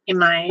my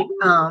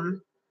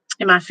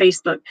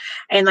Facebook.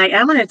 And like,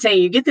 I'm going to tell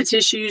you, get the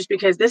tissues,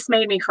 because this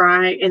made me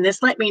cry, and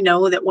this let me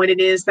know that what it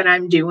is that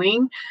I'm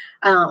doing,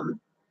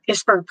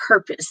 is for a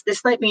purpose.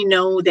 This let me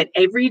know that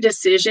every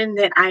decision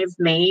that I've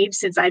made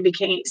since I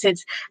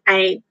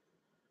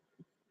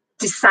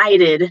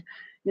decided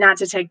not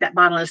to take that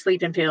bottle of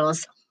sleeping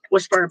pills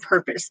was for a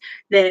purpose.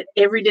 That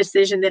every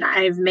decision that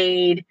I've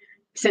made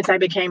since I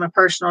became a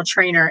personal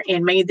trainer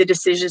and made the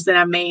decisions that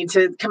I made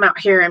to come out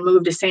here and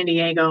move to San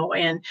Diego,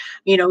 and,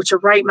 to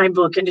write my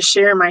book, and to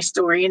share my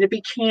story, and to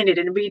be candid,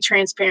 and to be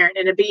transparent,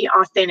 and to be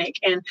authentic,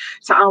 and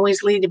to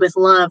always lead with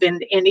love.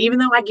 And even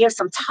though I give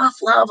some tough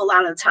love a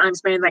lot of the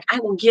times, man, like,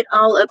 I will get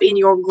all up in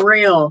your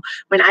grill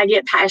when I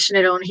get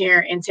passionate on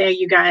here and tell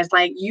you guys,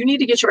 like, you need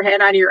to get your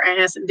head out of your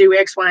ass and do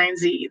X, Y, and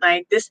Z.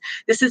 Like, this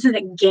isn't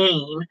a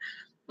game.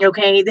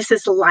 Okay, this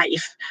is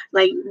life.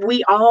 Like,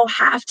 we all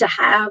have to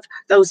have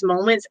those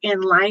moments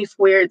in life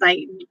where,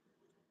 like,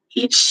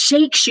 it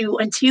shakes you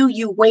until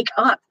you wake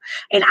up.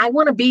 And I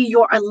want to be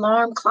your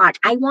alarm clock.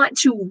 I want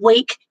to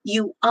wake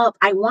you up.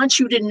 I want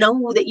you to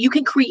know that you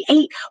can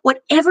create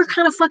whatever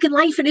kind of fucking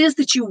life it is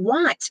that you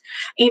want.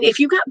 And if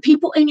you got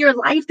people in your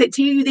life that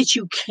tell you that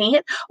you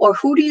can't, or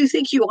who do you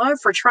think you are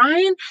for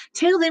trying,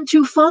 tell them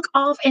to fuck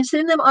off and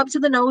send them up to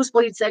the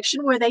nosebleed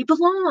section where they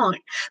belong,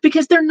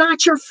 because they're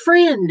not your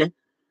friend.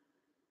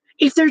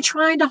 If they're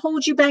trying to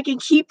hold you back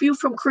and keep you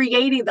from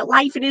creating the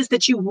life it is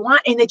that you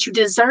want, and that you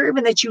deserve,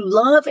 and that you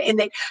love, and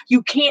that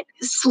you can't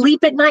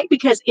sleep at night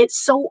because it's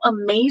so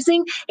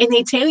amazing, and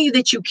they tell you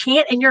that you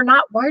can't and you're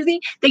not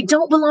worthy, they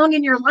don't belong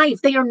in your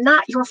life. They are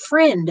not your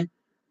friend.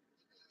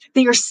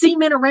 They are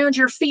semen around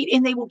your feet,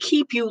 and they will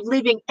keep you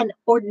living an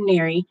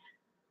ordinary,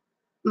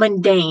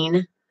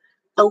 mundane,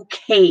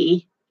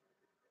 okay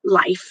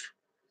life.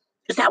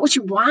 Is that what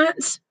you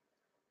want?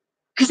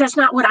 Because that's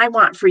not what I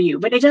want for you.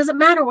 But it doesn't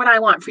matter what I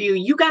want for you.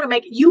 You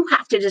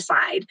have to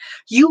decide.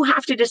 You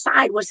have to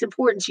decide what's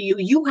important to you.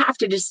 You have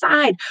to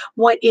decide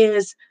what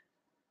is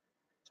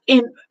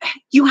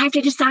you have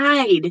to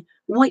decide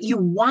what you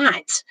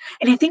want.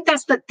 And I think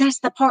that's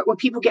the part where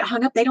people get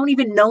hung up. They don't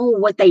even know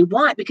what they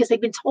want, because they've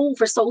been told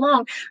for so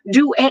long,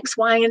 do X,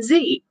 Y, and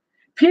Z,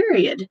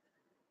 period.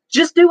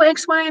 Just do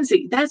X, Y, and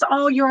Z. That's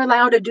all you're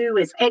allowed to do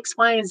is X,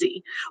 Y, and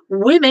Z.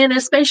 Women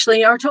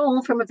especially are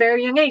told from a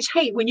very young age,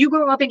 hey, when you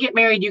grow up and get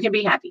married, you can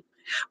be happy.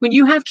 When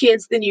you have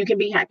kids, then you can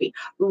be happy.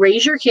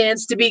 Raise your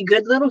kids to be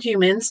good little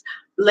humans.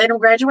 Let them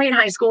graduate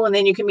high school, and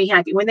then you can be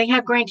happy. When they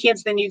have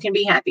grandkids, then you can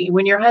be happy.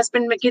 When your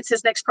husband gets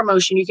his next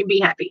promotion, you can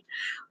be happy.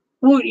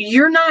 Well,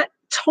 you're not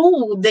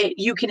told that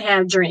you can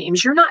have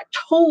dreams. You're not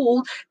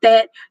told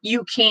that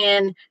you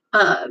can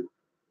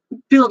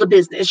build a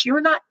business.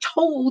 You're not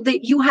told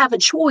that you have a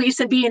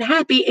choice in being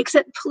happy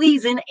except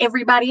pleasing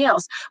everybody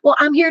else. Well,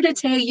 I'm here to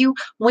tell you,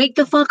 wake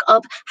the fuck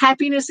up.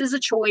 Happiness is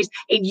a choice,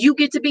 and you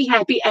get to be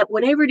happy at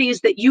whatever it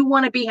is that you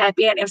want to be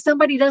happy at. If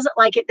somebody doesn't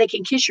like it, they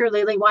can kiss your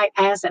lily white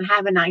ass and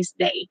have a nice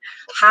day.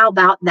 How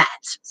about that?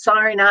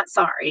 Sorry, not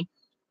sorry.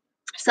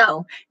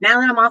 So now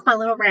that I'm off my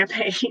little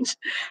rampage,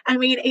 I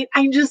mean,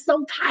 I'm just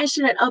so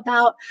passionate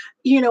about,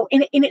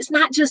 and it's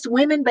not just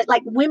women, but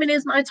like, women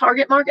is my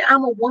target market.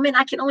 I'm a woman.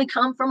 I can only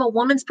come from a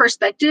woman's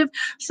perspective.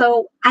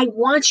 So I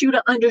want you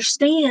to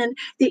understand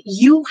that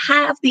you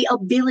have the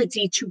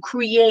ability to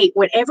create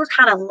whatever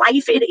kind of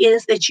life it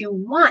is that you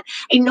want.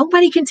 And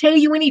nobody can tell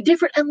you any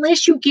different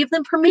unless you give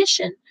them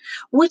permission.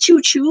 What you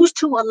choose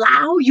to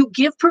allow, you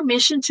give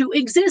permission to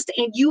exist.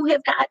 And you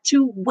have got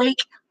to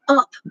wake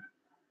up.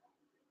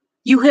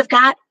 You have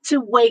got to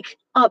wake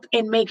up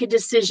and make a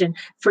decision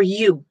for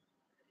you.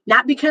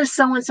 Not because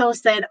so-and-so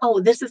said,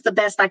 oh, this is the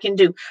best I can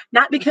do.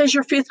 Not because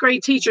your fifth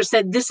grade teacher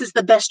said, this is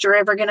the best you're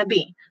ever going to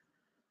be.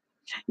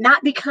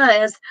 Not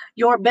because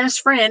your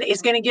best friend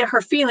is going to get her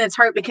feelings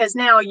hurt because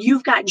now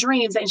you've got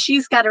dreams and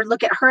she's got to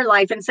look at her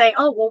life and say,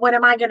 oh, well, what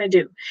am I going to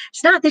do?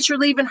 It's not that you're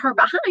leaving her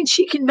behind.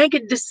 She can make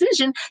a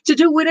decision to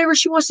do whatever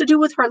she wants to do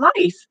with her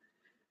life.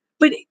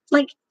 But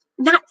like,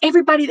 not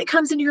everybody that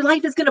comes into your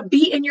life is going to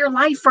be in your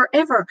life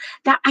forever.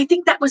 I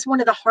think that was one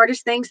of the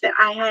hardest things that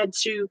I had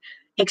to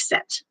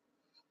accept.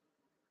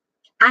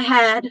 I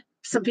had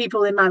some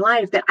people in my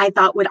life that I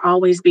thought would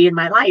always be in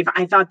my life.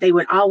 I thought they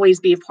would always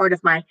be a part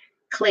of my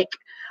clique.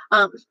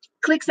 Um,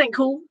 Cliques ain't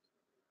cool.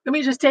 Let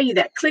me just tell you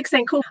that cliques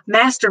ain't cool.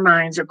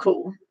 Masterminds are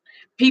cool.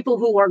 People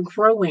who are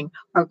growing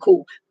are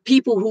cool.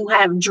 People who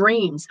have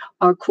dreams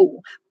are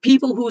cool.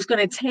 People who's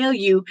going to tell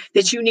you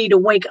that you need to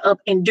wake up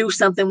and do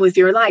something with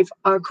your life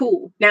are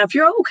cool. Now, if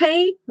you're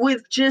okay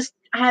with just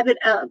having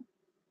a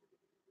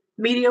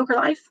mediocre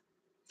life,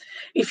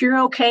 if you're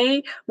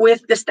okay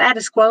with the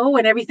status quo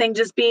and everything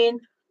just being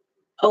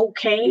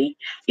okay,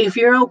 if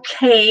you're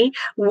okay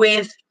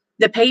with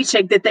the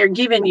paycheck that they're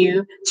giving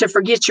you to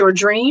forget your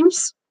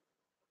dreams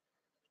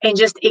and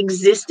just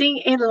existing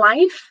in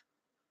life,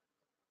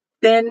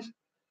 then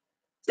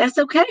that's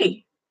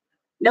okay.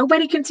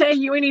 Nobody can tell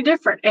you any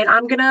different. And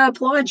I'm going to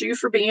applaud you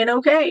for being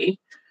okay.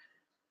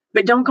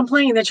 But don't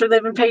complain that you're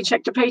living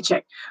paycheck to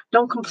paycheck.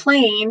 Don't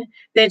complain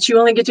that you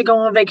only get to go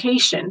on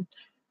vacation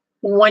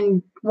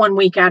one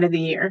week out of the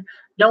year.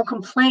 Don't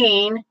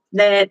complain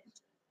that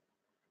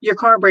your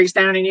car breaks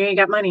down and you ain't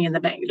got money in the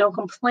bank. Don't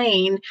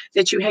complain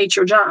that you hate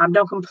your job.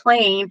 Don't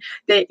complain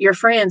that your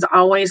friends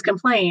always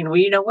complain. Well,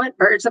 you know what?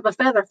 Birds of a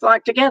feather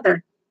flock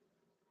together.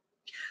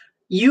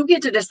 You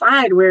get to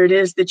decide where it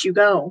is that you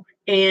go.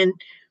 And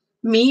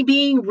me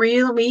being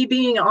real, me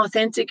being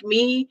authentic,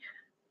 me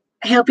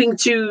helping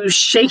to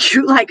shake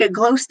you like a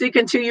glow stick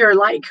until your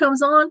light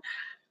comes on,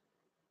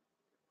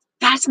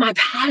 that's my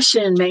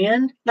passion,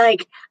 man.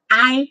 Like,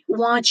 I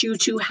want you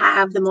to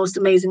have the most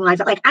amazing life.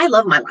 Like, I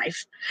love my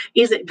life.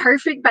 Is it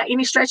perfect by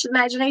any stretch of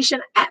imagination?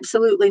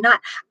 Absolutely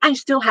not. I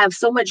still have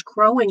so much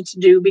growing to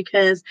do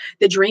because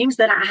the dreams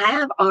that I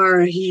have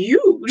are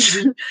huge.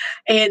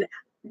 And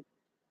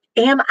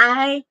am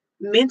I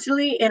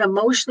mentally and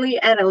emotionally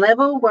at a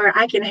level where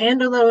I can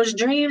handle those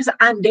dreams?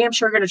 I'm damn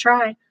sure going to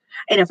try.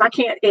 And if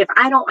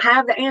I don't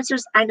have the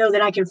answers, I know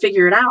that I can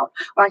figure it out,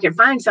 or I can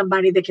find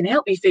somebody that can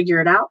help me figure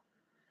it out.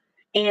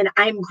 And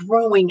I'm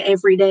growing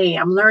every day.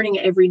 I'm learning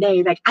every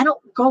day. Like, I don't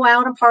go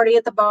out and party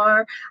at the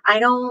bar. I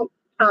don't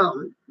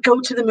go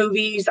to the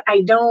movies.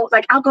 I don't,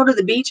 like, I'll go to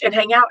the beach and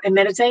hang out and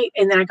meditate,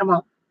 and then I come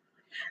home.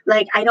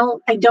 Like, I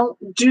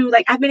don't do,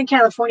 like, I've been in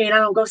California and I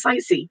don't go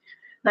sightsee.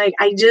 Like,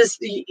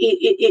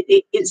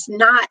 it's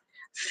not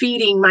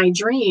feeding my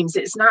dreams.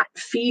 It's not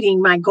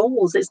feeding my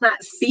goals. It's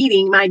not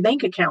feeding my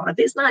bank account. If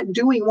it's not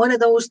doing one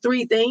of those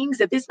three things,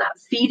 if it's not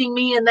feeding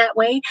me in that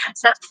way,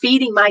 it's not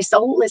feeding my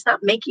soul. It's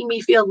not making me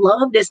feel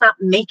loved. It's not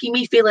making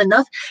me feel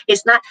enough.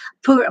 It's not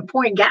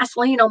pouring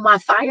gasoline on my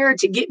fire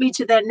to get me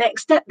to that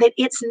next step. That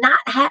it's not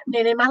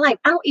happening in my life.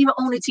 I don't even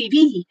own a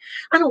TV.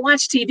 I don't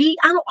watch TV.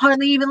 I don't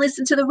hardly even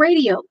listen to the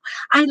radio.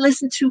 I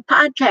listen to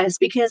podcasts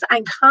because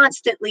I'm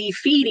constantly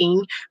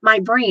feeding my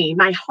brain,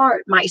 my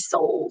heart, my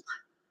soul.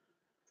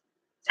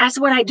 That's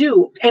what I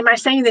do. Am I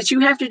saying that you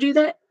have to do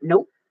that?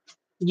 Nope.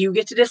 You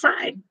get to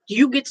decide.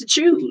 You get to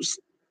choose.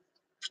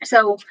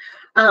 So,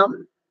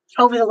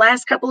 over the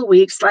last couple of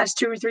weeks, last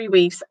 2 or 3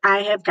 weeks,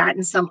 I have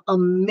gotten some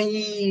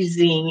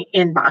amazing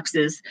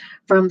inboxes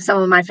from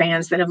some of my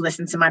fans that have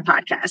listened to my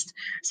podcast.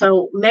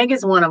 So Meg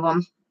is one of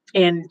them.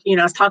 And,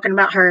 I was talking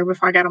about her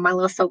before I got on my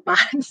little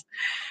soapbox.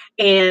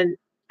 And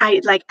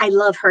I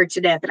love her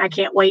to death, and I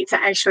can't wait to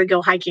actually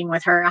go hiking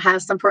with her. I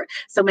have so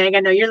Meg,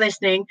 I know you're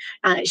listening.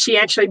 She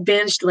actually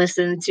binged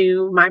listened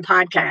to my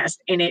podcast,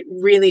 and it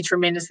really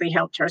tremendously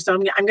helped her. So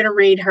I'm going to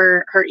read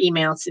her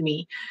email to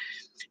me.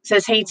 It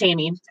says, "Hey,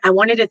 Tammy, I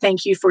wanted to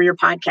thank you for your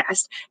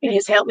podcast. It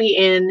has helped me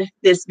in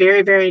this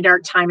very, very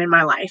dark time in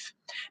my life.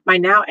 My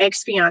now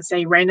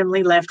ex-fiance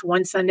randomly left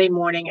one Sunday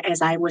morning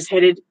as I was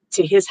headed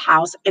to his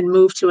house and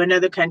moved to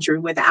another country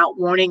without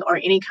warning or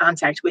any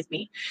contact with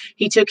me.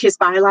 He took his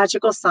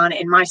biological son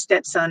and my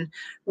stepson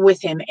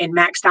with him and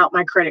maxed out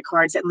my credit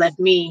cards and left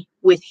me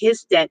with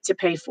his debt to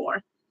pay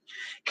for.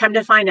 Come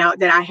to find out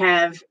that I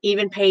have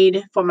even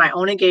paid for my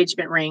own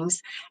engagement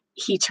rings.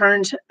 He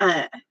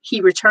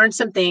returned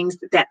some things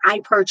that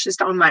I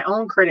purchased on my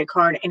own credit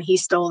card, and he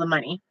stole the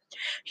money.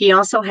 He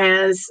also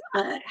has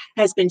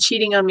been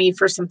cheating on me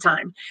for some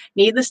time.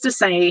 Needless to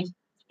say,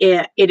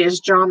 it is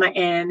drama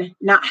and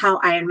not how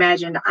I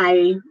imagined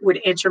I would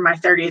enter my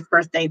 30th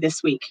birthday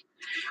this week.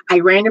 I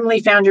randomly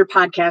found your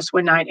podcast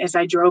one night as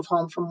I drove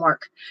home from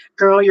work.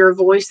 Girl, your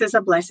voice is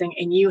a blessing,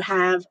 and you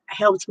have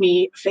helped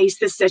me face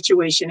this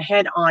situation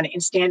head on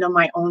and stand on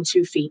my own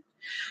 2 feet.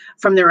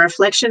 From the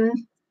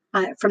reflection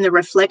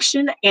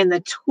and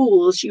the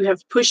tools you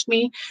have pushed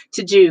me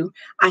to do,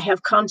 I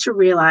have come to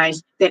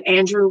realize that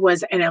Andrew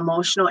was an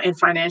emotional and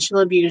financial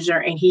abuser,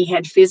 and he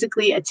had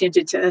physically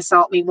attempted to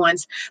assault me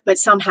once, but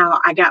somehow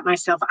I got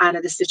myself out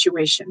of the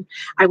situation.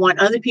 I want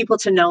other people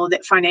to know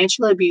that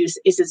financial abuse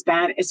is as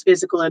bad as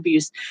physical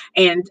abuse,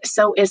 and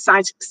so is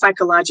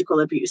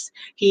psychological abuse.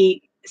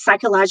 He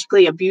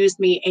psychologically abused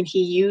me, and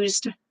he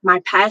used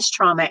my past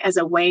trauma as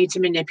a way to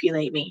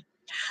manipulate me.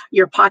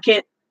 Your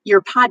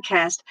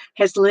podcast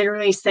has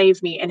literally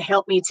saved me and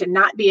helped me to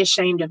not be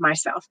ashamed of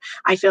myself.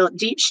 I felt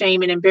deep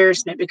shame and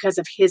embarrassment because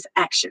of his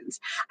actions.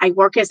 I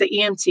work as an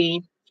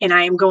EMT and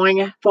I am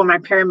going for my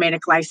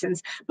paramedic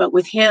license, but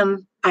with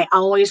him, I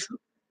always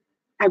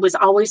I was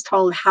always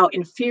told how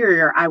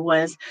inferior I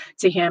was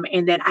to him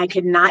and that I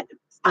could not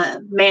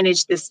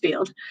manage this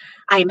field.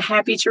 I am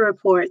happy to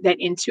report that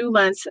in 2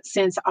 months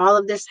since all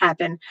of this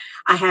happened,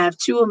 I have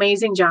two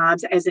amazing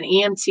jobs as an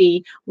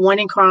EMT, one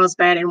in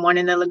Carlsbad and one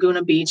in the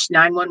Laguna Beach,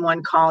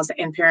 911 calls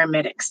and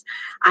paramedics.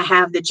 I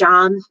have the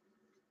job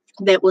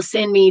that will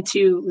send me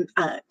to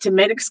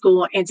medic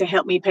school and to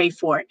help me pay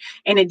for it.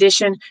 In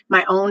addition,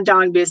 my own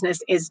dog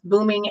business is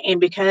booming, and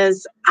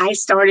because I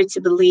started to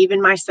believe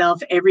in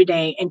myself every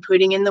day and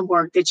putting in the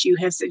work that you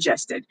have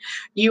suggested,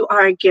 you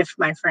are a gift,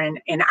 my friend,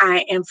 and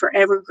I am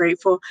forever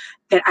grateful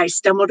that I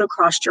stumbled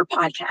across your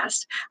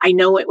podcast. I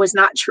know it was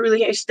not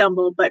truly a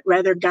stumble, but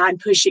rather God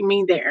pushing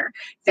me there.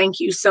 Thank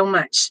you so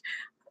much.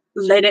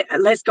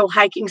 Let's go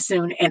hiking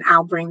soon, and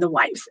I'll bring the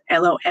wives.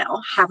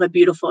 LOL. Have a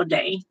beautiful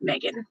day,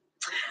 Megan.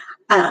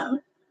 Uh,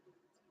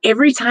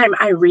 every time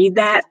I read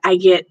that, I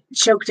get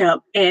choked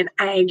up and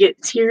I get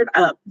teared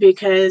up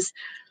because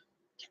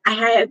I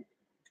had,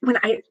 when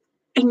I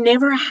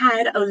never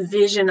had a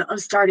vision of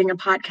starting a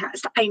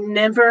podcast. I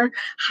never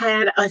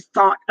had a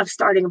thought of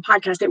starting a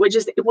podcast.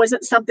 It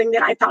wasn't something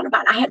that I thought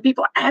about. I had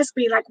people ask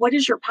me, like, what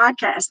is your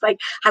podcast? Like,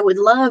 I would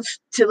love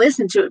to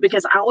listen to it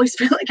because I always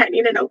feel like I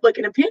need a notebook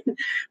and a pen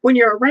when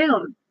you're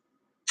around.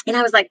 And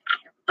I was like,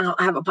 I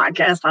don't have a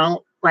podcast.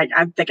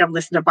 I think I've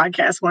listened to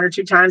podcasts 1 or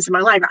 2 times in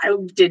my life. I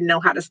didn't know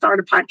how to start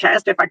a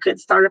podcast, if I could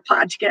start a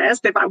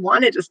podcast, if I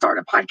wanted to start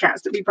a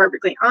podcast, to be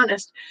perfectly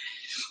honest.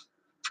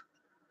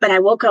 But I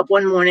woke up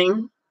one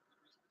morning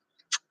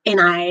and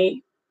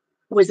I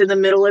was in the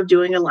middle of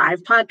doing a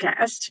live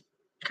podcast,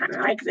 kind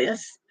of like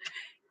this.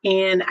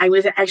 And I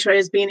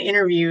was being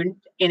interviewed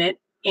in it.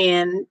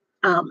 And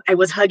I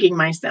was hugging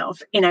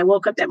myself. And I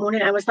woke up that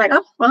morning. I was like,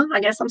 oh, well, I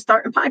guess I'm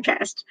starting a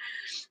podcast.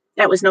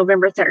 That was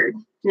November 3rd.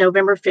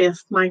 November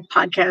 5th, my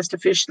podcast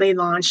officially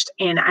launched,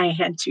 and I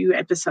had 2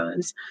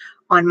 episodes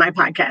on my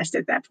podcast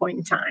at that point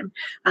in time.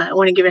 I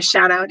want to give a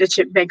shout out to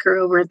Chip Baker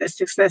over at the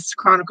Success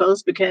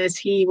Chronicles because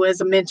he was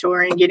a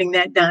mentor in getting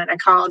that done. I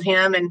called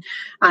him and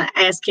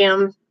asked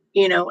him,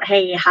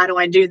 hey, how do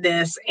I do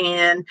this?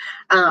 And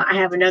I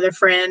have another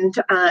friend,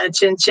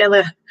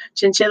 Chinchilla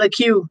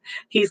Q.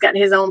 He's got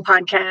his own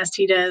podcast.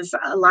 He does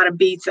a lot of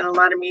beats and a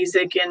lot of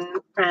music,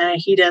 and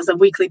he does a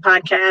weekly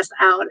podcast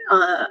out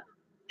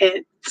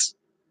at,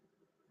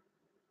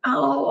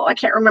 I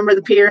can't remember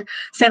the pier,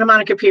 Santa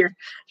Monica Pier.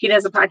 He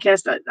does a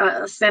podcast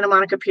at Santa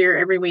Monica Pier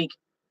every week.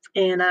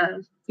 And,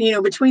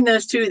 between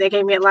those two, they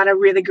gave me a lot of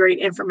really great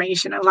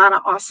information, a lot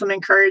of awesome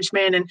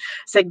encouragement, and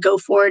said, go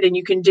for it and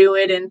you can do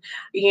it. And,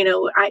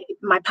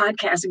 my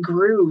podcast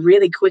grew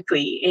really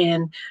quickly.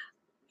 And,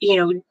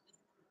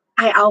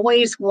 I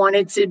always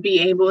wanted to be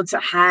able to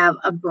have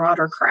a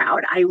broader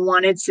crowd. I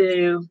wanted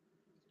to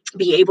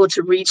be able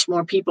to reach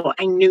more people.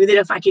 I knew that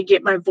if I could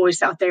get my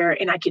voice out there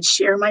and I could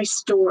share my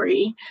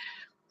story,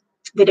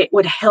 that it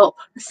would help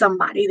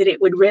somebody, that it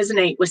would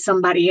resonate with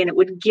somebody, and it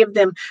would give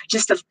them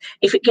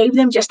if it gave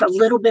them just a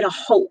little bit of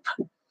hope,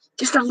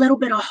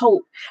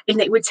 and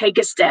they would take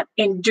a step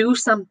and do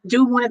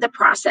one of the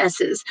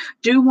processes,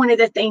 do one of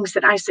the things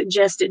that I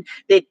suggested,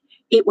 that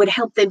it would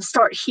help them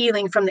start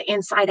healing from the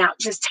inside out.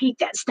 Just take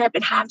that step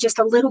and have just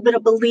a little bit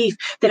of belief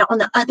that on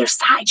the other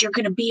side, you're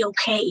going to be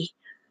okay.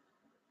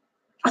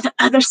 On the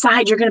other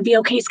side, you're going to be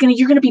okay.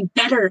 You're going to be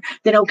better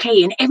than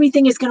okay. And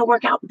everything is going to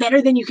work out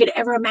better than you could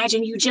ever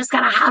imagine. You just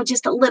got to have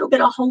just a little bit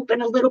of hope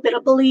and a little bit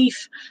of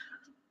belief.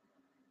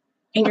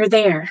 And you're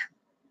there.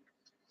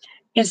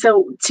 And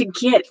so to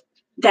get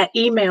that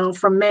email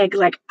from Meg,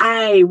 like,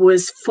 I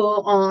was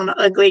full on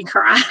ugly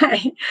cry.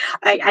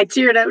 I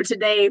teared up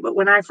today, but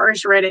when I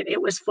first read it,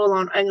 it was full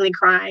on ugly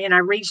cry. And I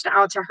reached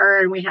out to her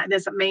and we had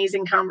this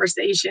amazing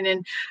conversation.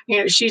 And,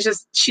 she's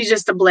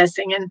just a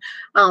blessing. And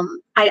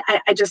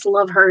I just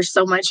love her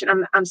so much.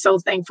 And I'm so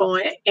thankful.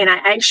 And I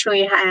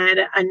actually had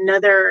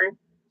another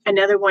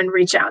one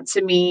reach out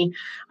to me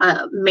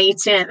May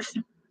 10th.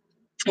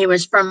 It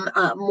was from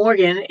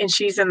Morgan, and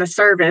she's in the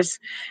service,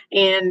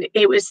 and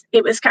it was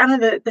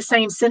kind of the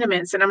same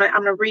sentiments. And I'm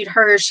going to read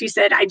her. She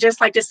said, "I'd just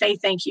like to say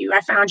thank you.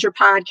 I found your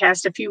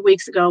podcast a few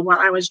weeks ago while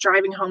I was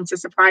driving home to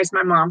surprise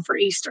my mom for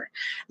Easter.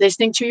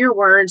 Listening to your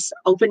words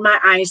opened my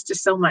eyes to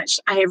so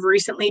much. I have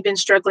recently been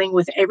struggling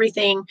with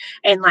everything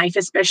in life,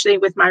 especially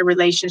with my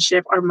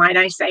relationship, or might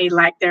I say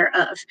lack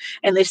thereof.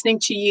 And listening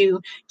to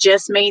you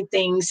just made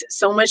things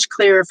so much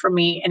clearer for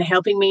me and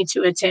helping me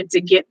to attempt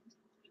to get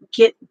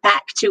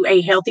back to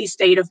a healthy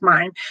state of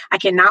mind. I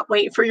cannot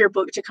wait for your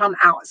book to come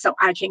out so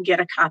I can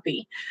get a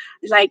copy."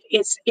 Like,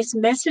 it's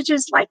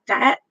messages like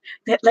that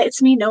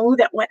lets me know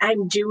that what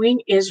I'm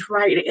doing is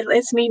right. It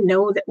lets me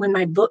know that when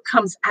my book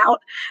comes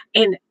out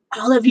and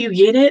all of you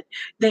get it,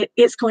 that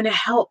it's going to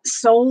help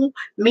so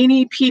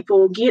many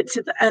people get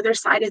to the other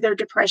side of their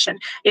depression.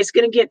 It's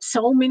going to get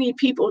so many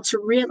people to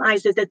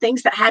realize that the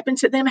things that happened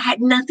to them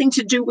had nothing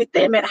to do with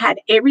them. It had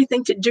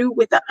everything to do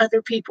with the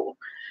other people.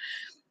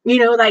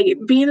 Like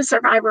being a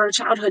survivor of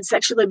childhood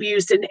sexual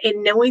abuse and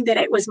knowing that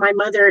it was my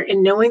mother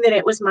and knowing that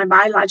it was my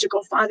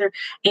biological father,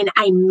 and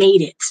I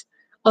made it.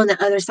 on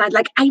the other side.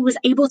 Like I was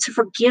able to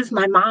forgive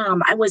my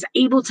mom. I was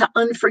able to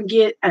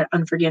unforgive.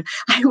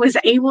 I was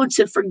able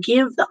to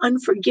forgive the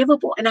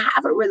unforgivable and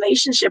have a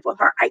relationship with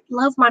her. I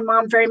love my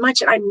mom very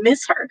much and I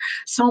miss her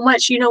so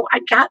much. You know, I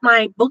got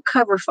my book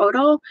cover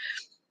photo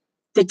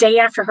the day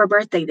after her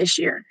birthday this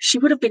year. She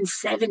would have been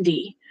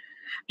 70.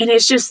 And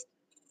it's just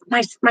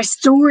my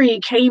story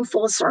came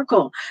full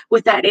circle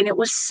with that. And it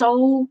was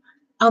so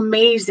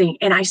amazing.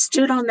 And I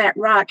stood on that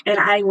rock and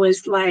I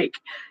was like,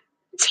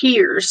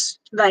 tears.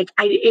 I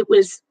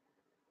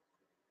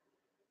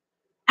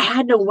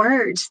had no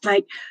words.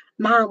 Like,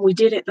 Mom, we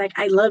did it. Like,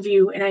 I love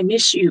you and I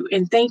miss you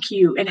and thank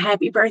you and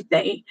happy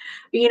birthday.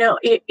 You know,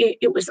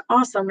 it was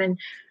awesome. And,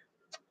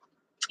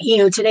 you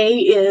know, today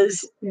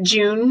is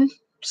June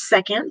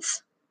 2nd.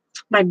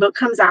 My book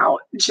comes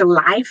out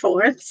July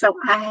 4th. So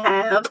I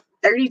have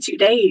 32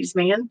 days,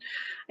 man,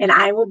 and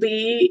I will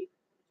be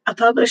a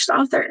published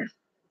author.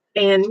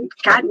 And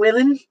God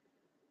willing,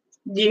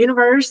 the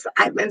universe,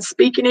 I've been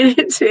speaking it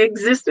into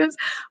existence,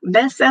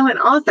 best-selling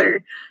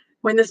author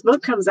when this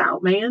book comes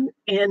out, man.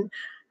 And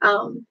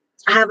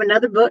I have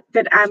another book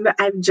that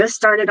I've just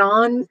started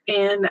on,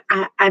 and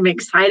I'm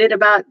excited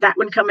about that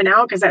one coming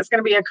out because that's going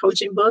to be a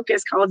coaching book.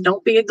 It's called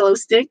Don't Be a Glow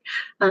Stick.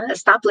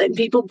 Stop letting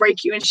people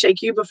break you and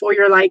shake you before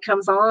your light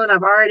comes on.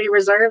 I've already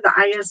reserved the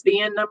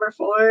ISBN number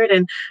for it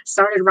and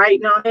started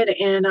writing on it.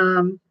 And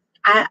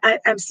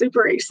I'm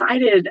super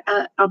excited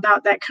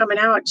about that coming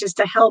out, just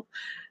to help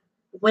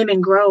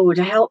women grow,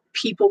 to help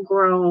people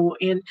grow,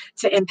 and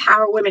to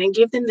empower women and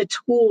give them the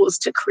tools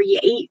to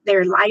create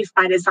their life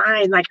by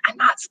design. Like, I'm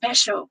not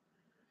special.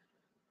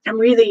 I'm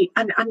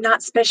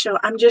not special.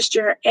 I'm just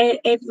your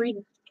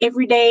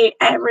everyday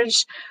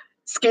average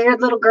scared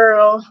little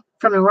girl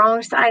from the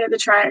wrong side of the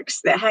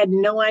tracks that had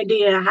no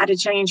idea how to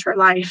change her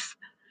life.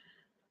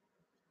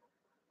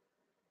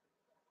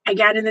 I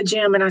got in the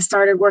gym and I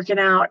started working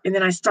out, and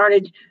then I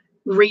started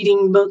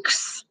reading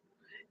books.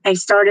 I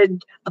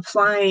started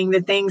applying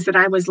the things that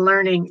I was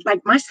learning.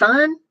 Like my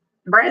son,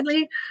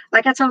 Bradley,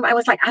 like I told him, I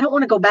was like, I don't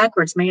want to go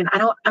backwards, man. I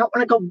don't want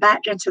to go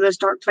back into those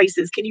dark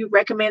places. Can you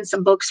recommend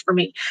some books for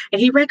me?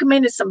 And he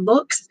recommended some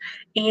books,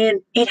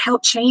 and it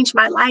helped change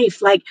my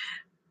life. Like,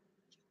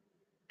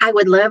 I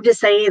would love to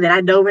say that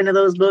I dove into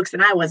those books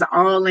and I was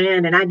all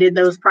in and I did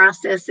those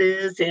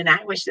processes and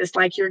I was just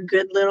like your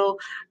good little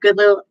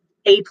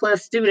A+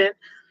 student.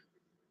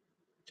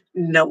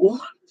 No,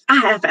 I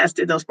half-assed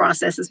did those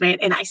processes, man,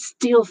 and I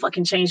still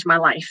fucking changed my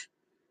life.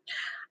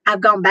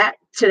 I've gone back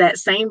to that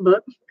same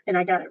book, and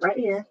I got it right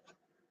here.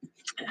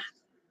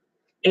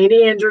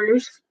 Andy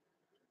Andrews,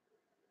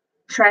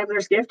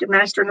 Traveler's Gift, and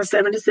Mastering the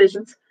 7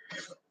 Decisions.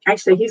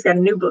 Actually, he's got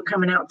a new book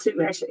coming out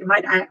too. Actually, it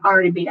might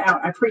already be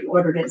out. I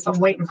pre-ordered it, so I'm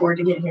waiting for it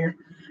to get here.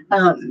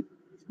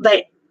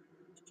 But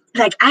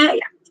like I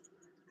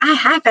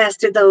half-assed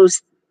did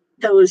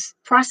those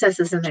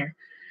processes in there,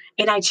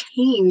 and I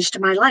changed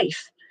my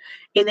life.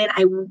 And then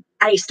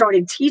I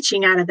started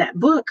teaching out of that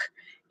book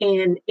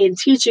and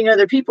teaching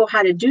other people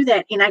how to do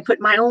that. And I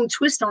put my own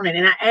twist on it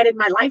and I added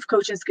my life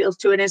coaching skills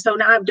to it. And so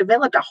now I've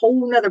developed a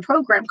whole nother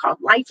program called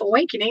Life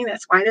Awakening.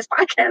 That's why this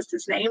podcast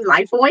is named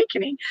Life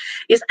Awakening.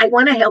 Is I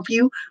want to help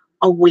you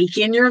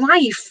awaken your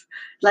life.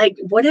 Like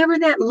whatever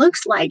that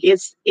looks like,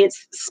 it's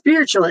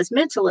spiritual, it's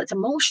mental, it's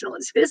emotional,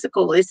 it's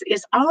physical,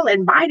 it's all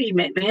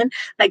embodiment, man.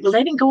 Like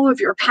letting go of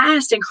your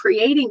past and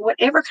creating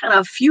whatever kind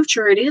of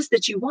future it is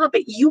that you want,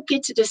 but you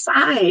get to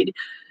decide.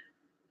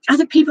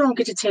 Other people don't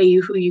get to tell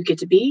you who you get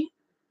to be.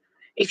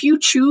 If you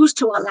choose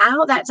to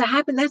allow that to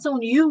happen, that's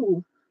on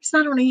you. It's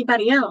not on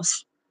anybody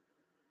else.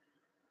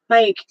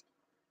 Like,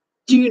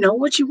 do you know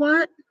what you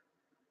want?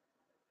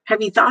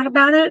 Have you thought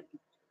about it?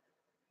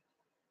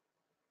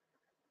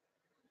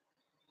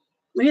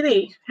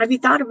 Really, have you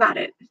thought about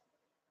it?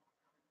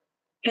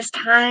 It's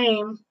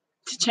time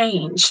to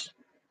change.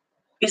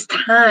 It's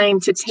time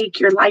to take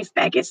your life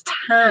back. It's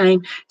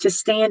time to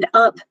stand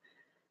up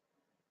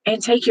and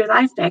take your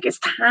life back. It's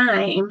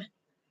time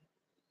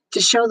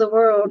to show the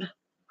world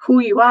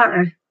who you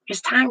are.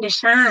 It's time to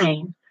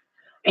shine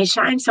and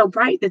shine so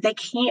bright that they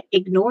can't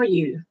ignore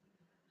you.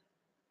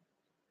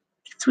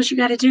 That's what you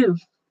got to do.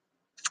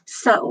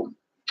 So,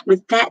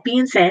 with that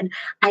being said,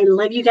 I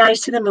love you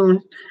guys to the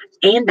moon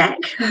and back.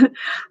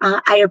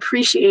 I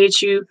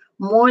appreciate you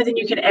more than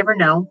you could ever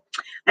know.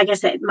 Like I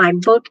said, my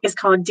book is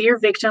called Dear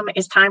Victim,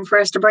 It's Time for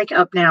Us to Break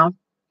Up Now.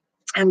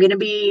 I'm going to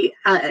be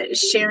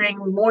sharing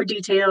more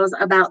details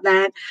about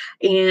that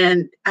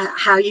and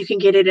how you can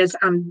get it. As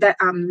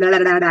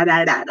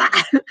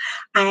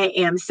I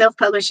am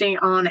self-publishing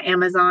on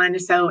Amazon,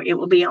 so it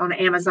will be on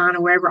Amazon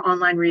or wherever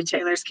online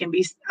retailers can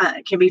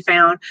be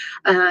found.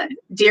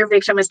 Dear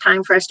Victim, It's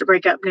Time for Us to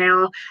Break Up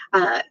Now.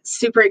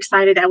 Super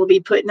excited. I will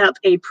be putting up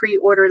a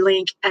pre-order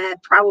link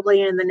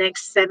probably in the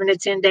next 7 to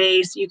 10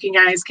 days. You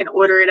guys can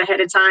order it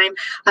ahead of time.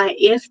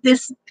 If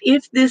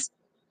this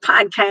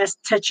podcast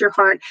touch your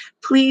heart,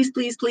 please,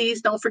 please,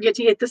 please don't forget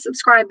to hit the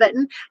subscribe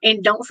button,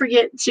 and don't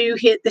forget to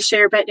hit the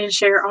share button and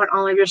share on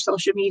all of your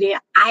social media.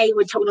 I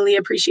would totally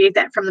appreciate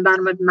that from the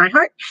bottom of my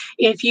heart.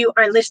 If you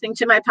are listening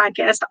to my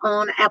podcast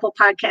on Apple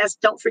Podcasts,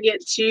 don't forget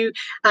to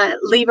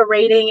leave a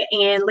rating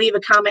and leave a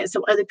comment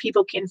so other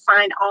people can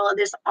find all of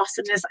this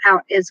awesomeness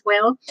out as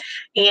well.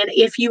 And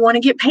if you want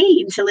to get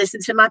paid to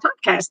listen to my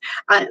podcast,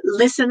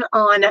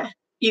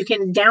 you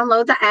can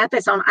download the app.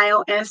 It's on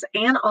iOS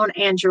and on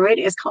Android.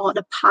 It's called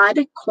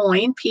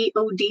Podcoin,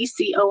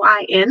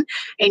 Podcoin.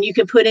 And you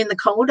can put in the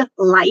code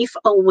Life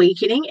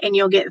Awakening, and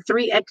you'll get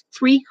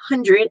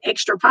 300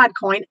 extra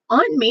Podcoin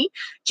on me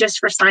just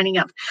for signing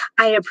up.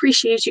 I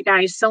appreciate you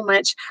guys so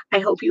much. I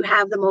hope you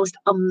have the most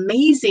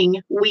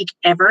amazing week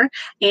ever.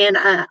 And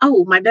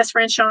my best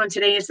friend Sean,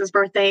 today is his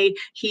birthday.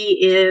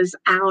 He is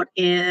out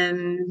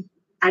in,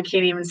 I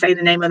can't even say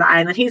the name of the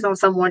island. He's on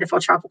some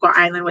wonderful tropical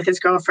island with his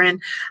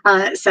girlfriend.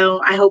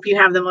 So I hope you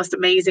have the most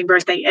amazing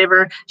birthday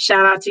ever.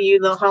 Shout out to you,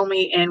 little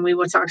homie, and we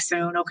will talk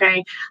soon,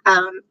 okay?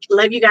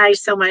 Love you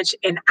guys so much,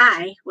 and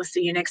I will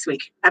see you next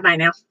week. Bye-bye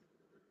now.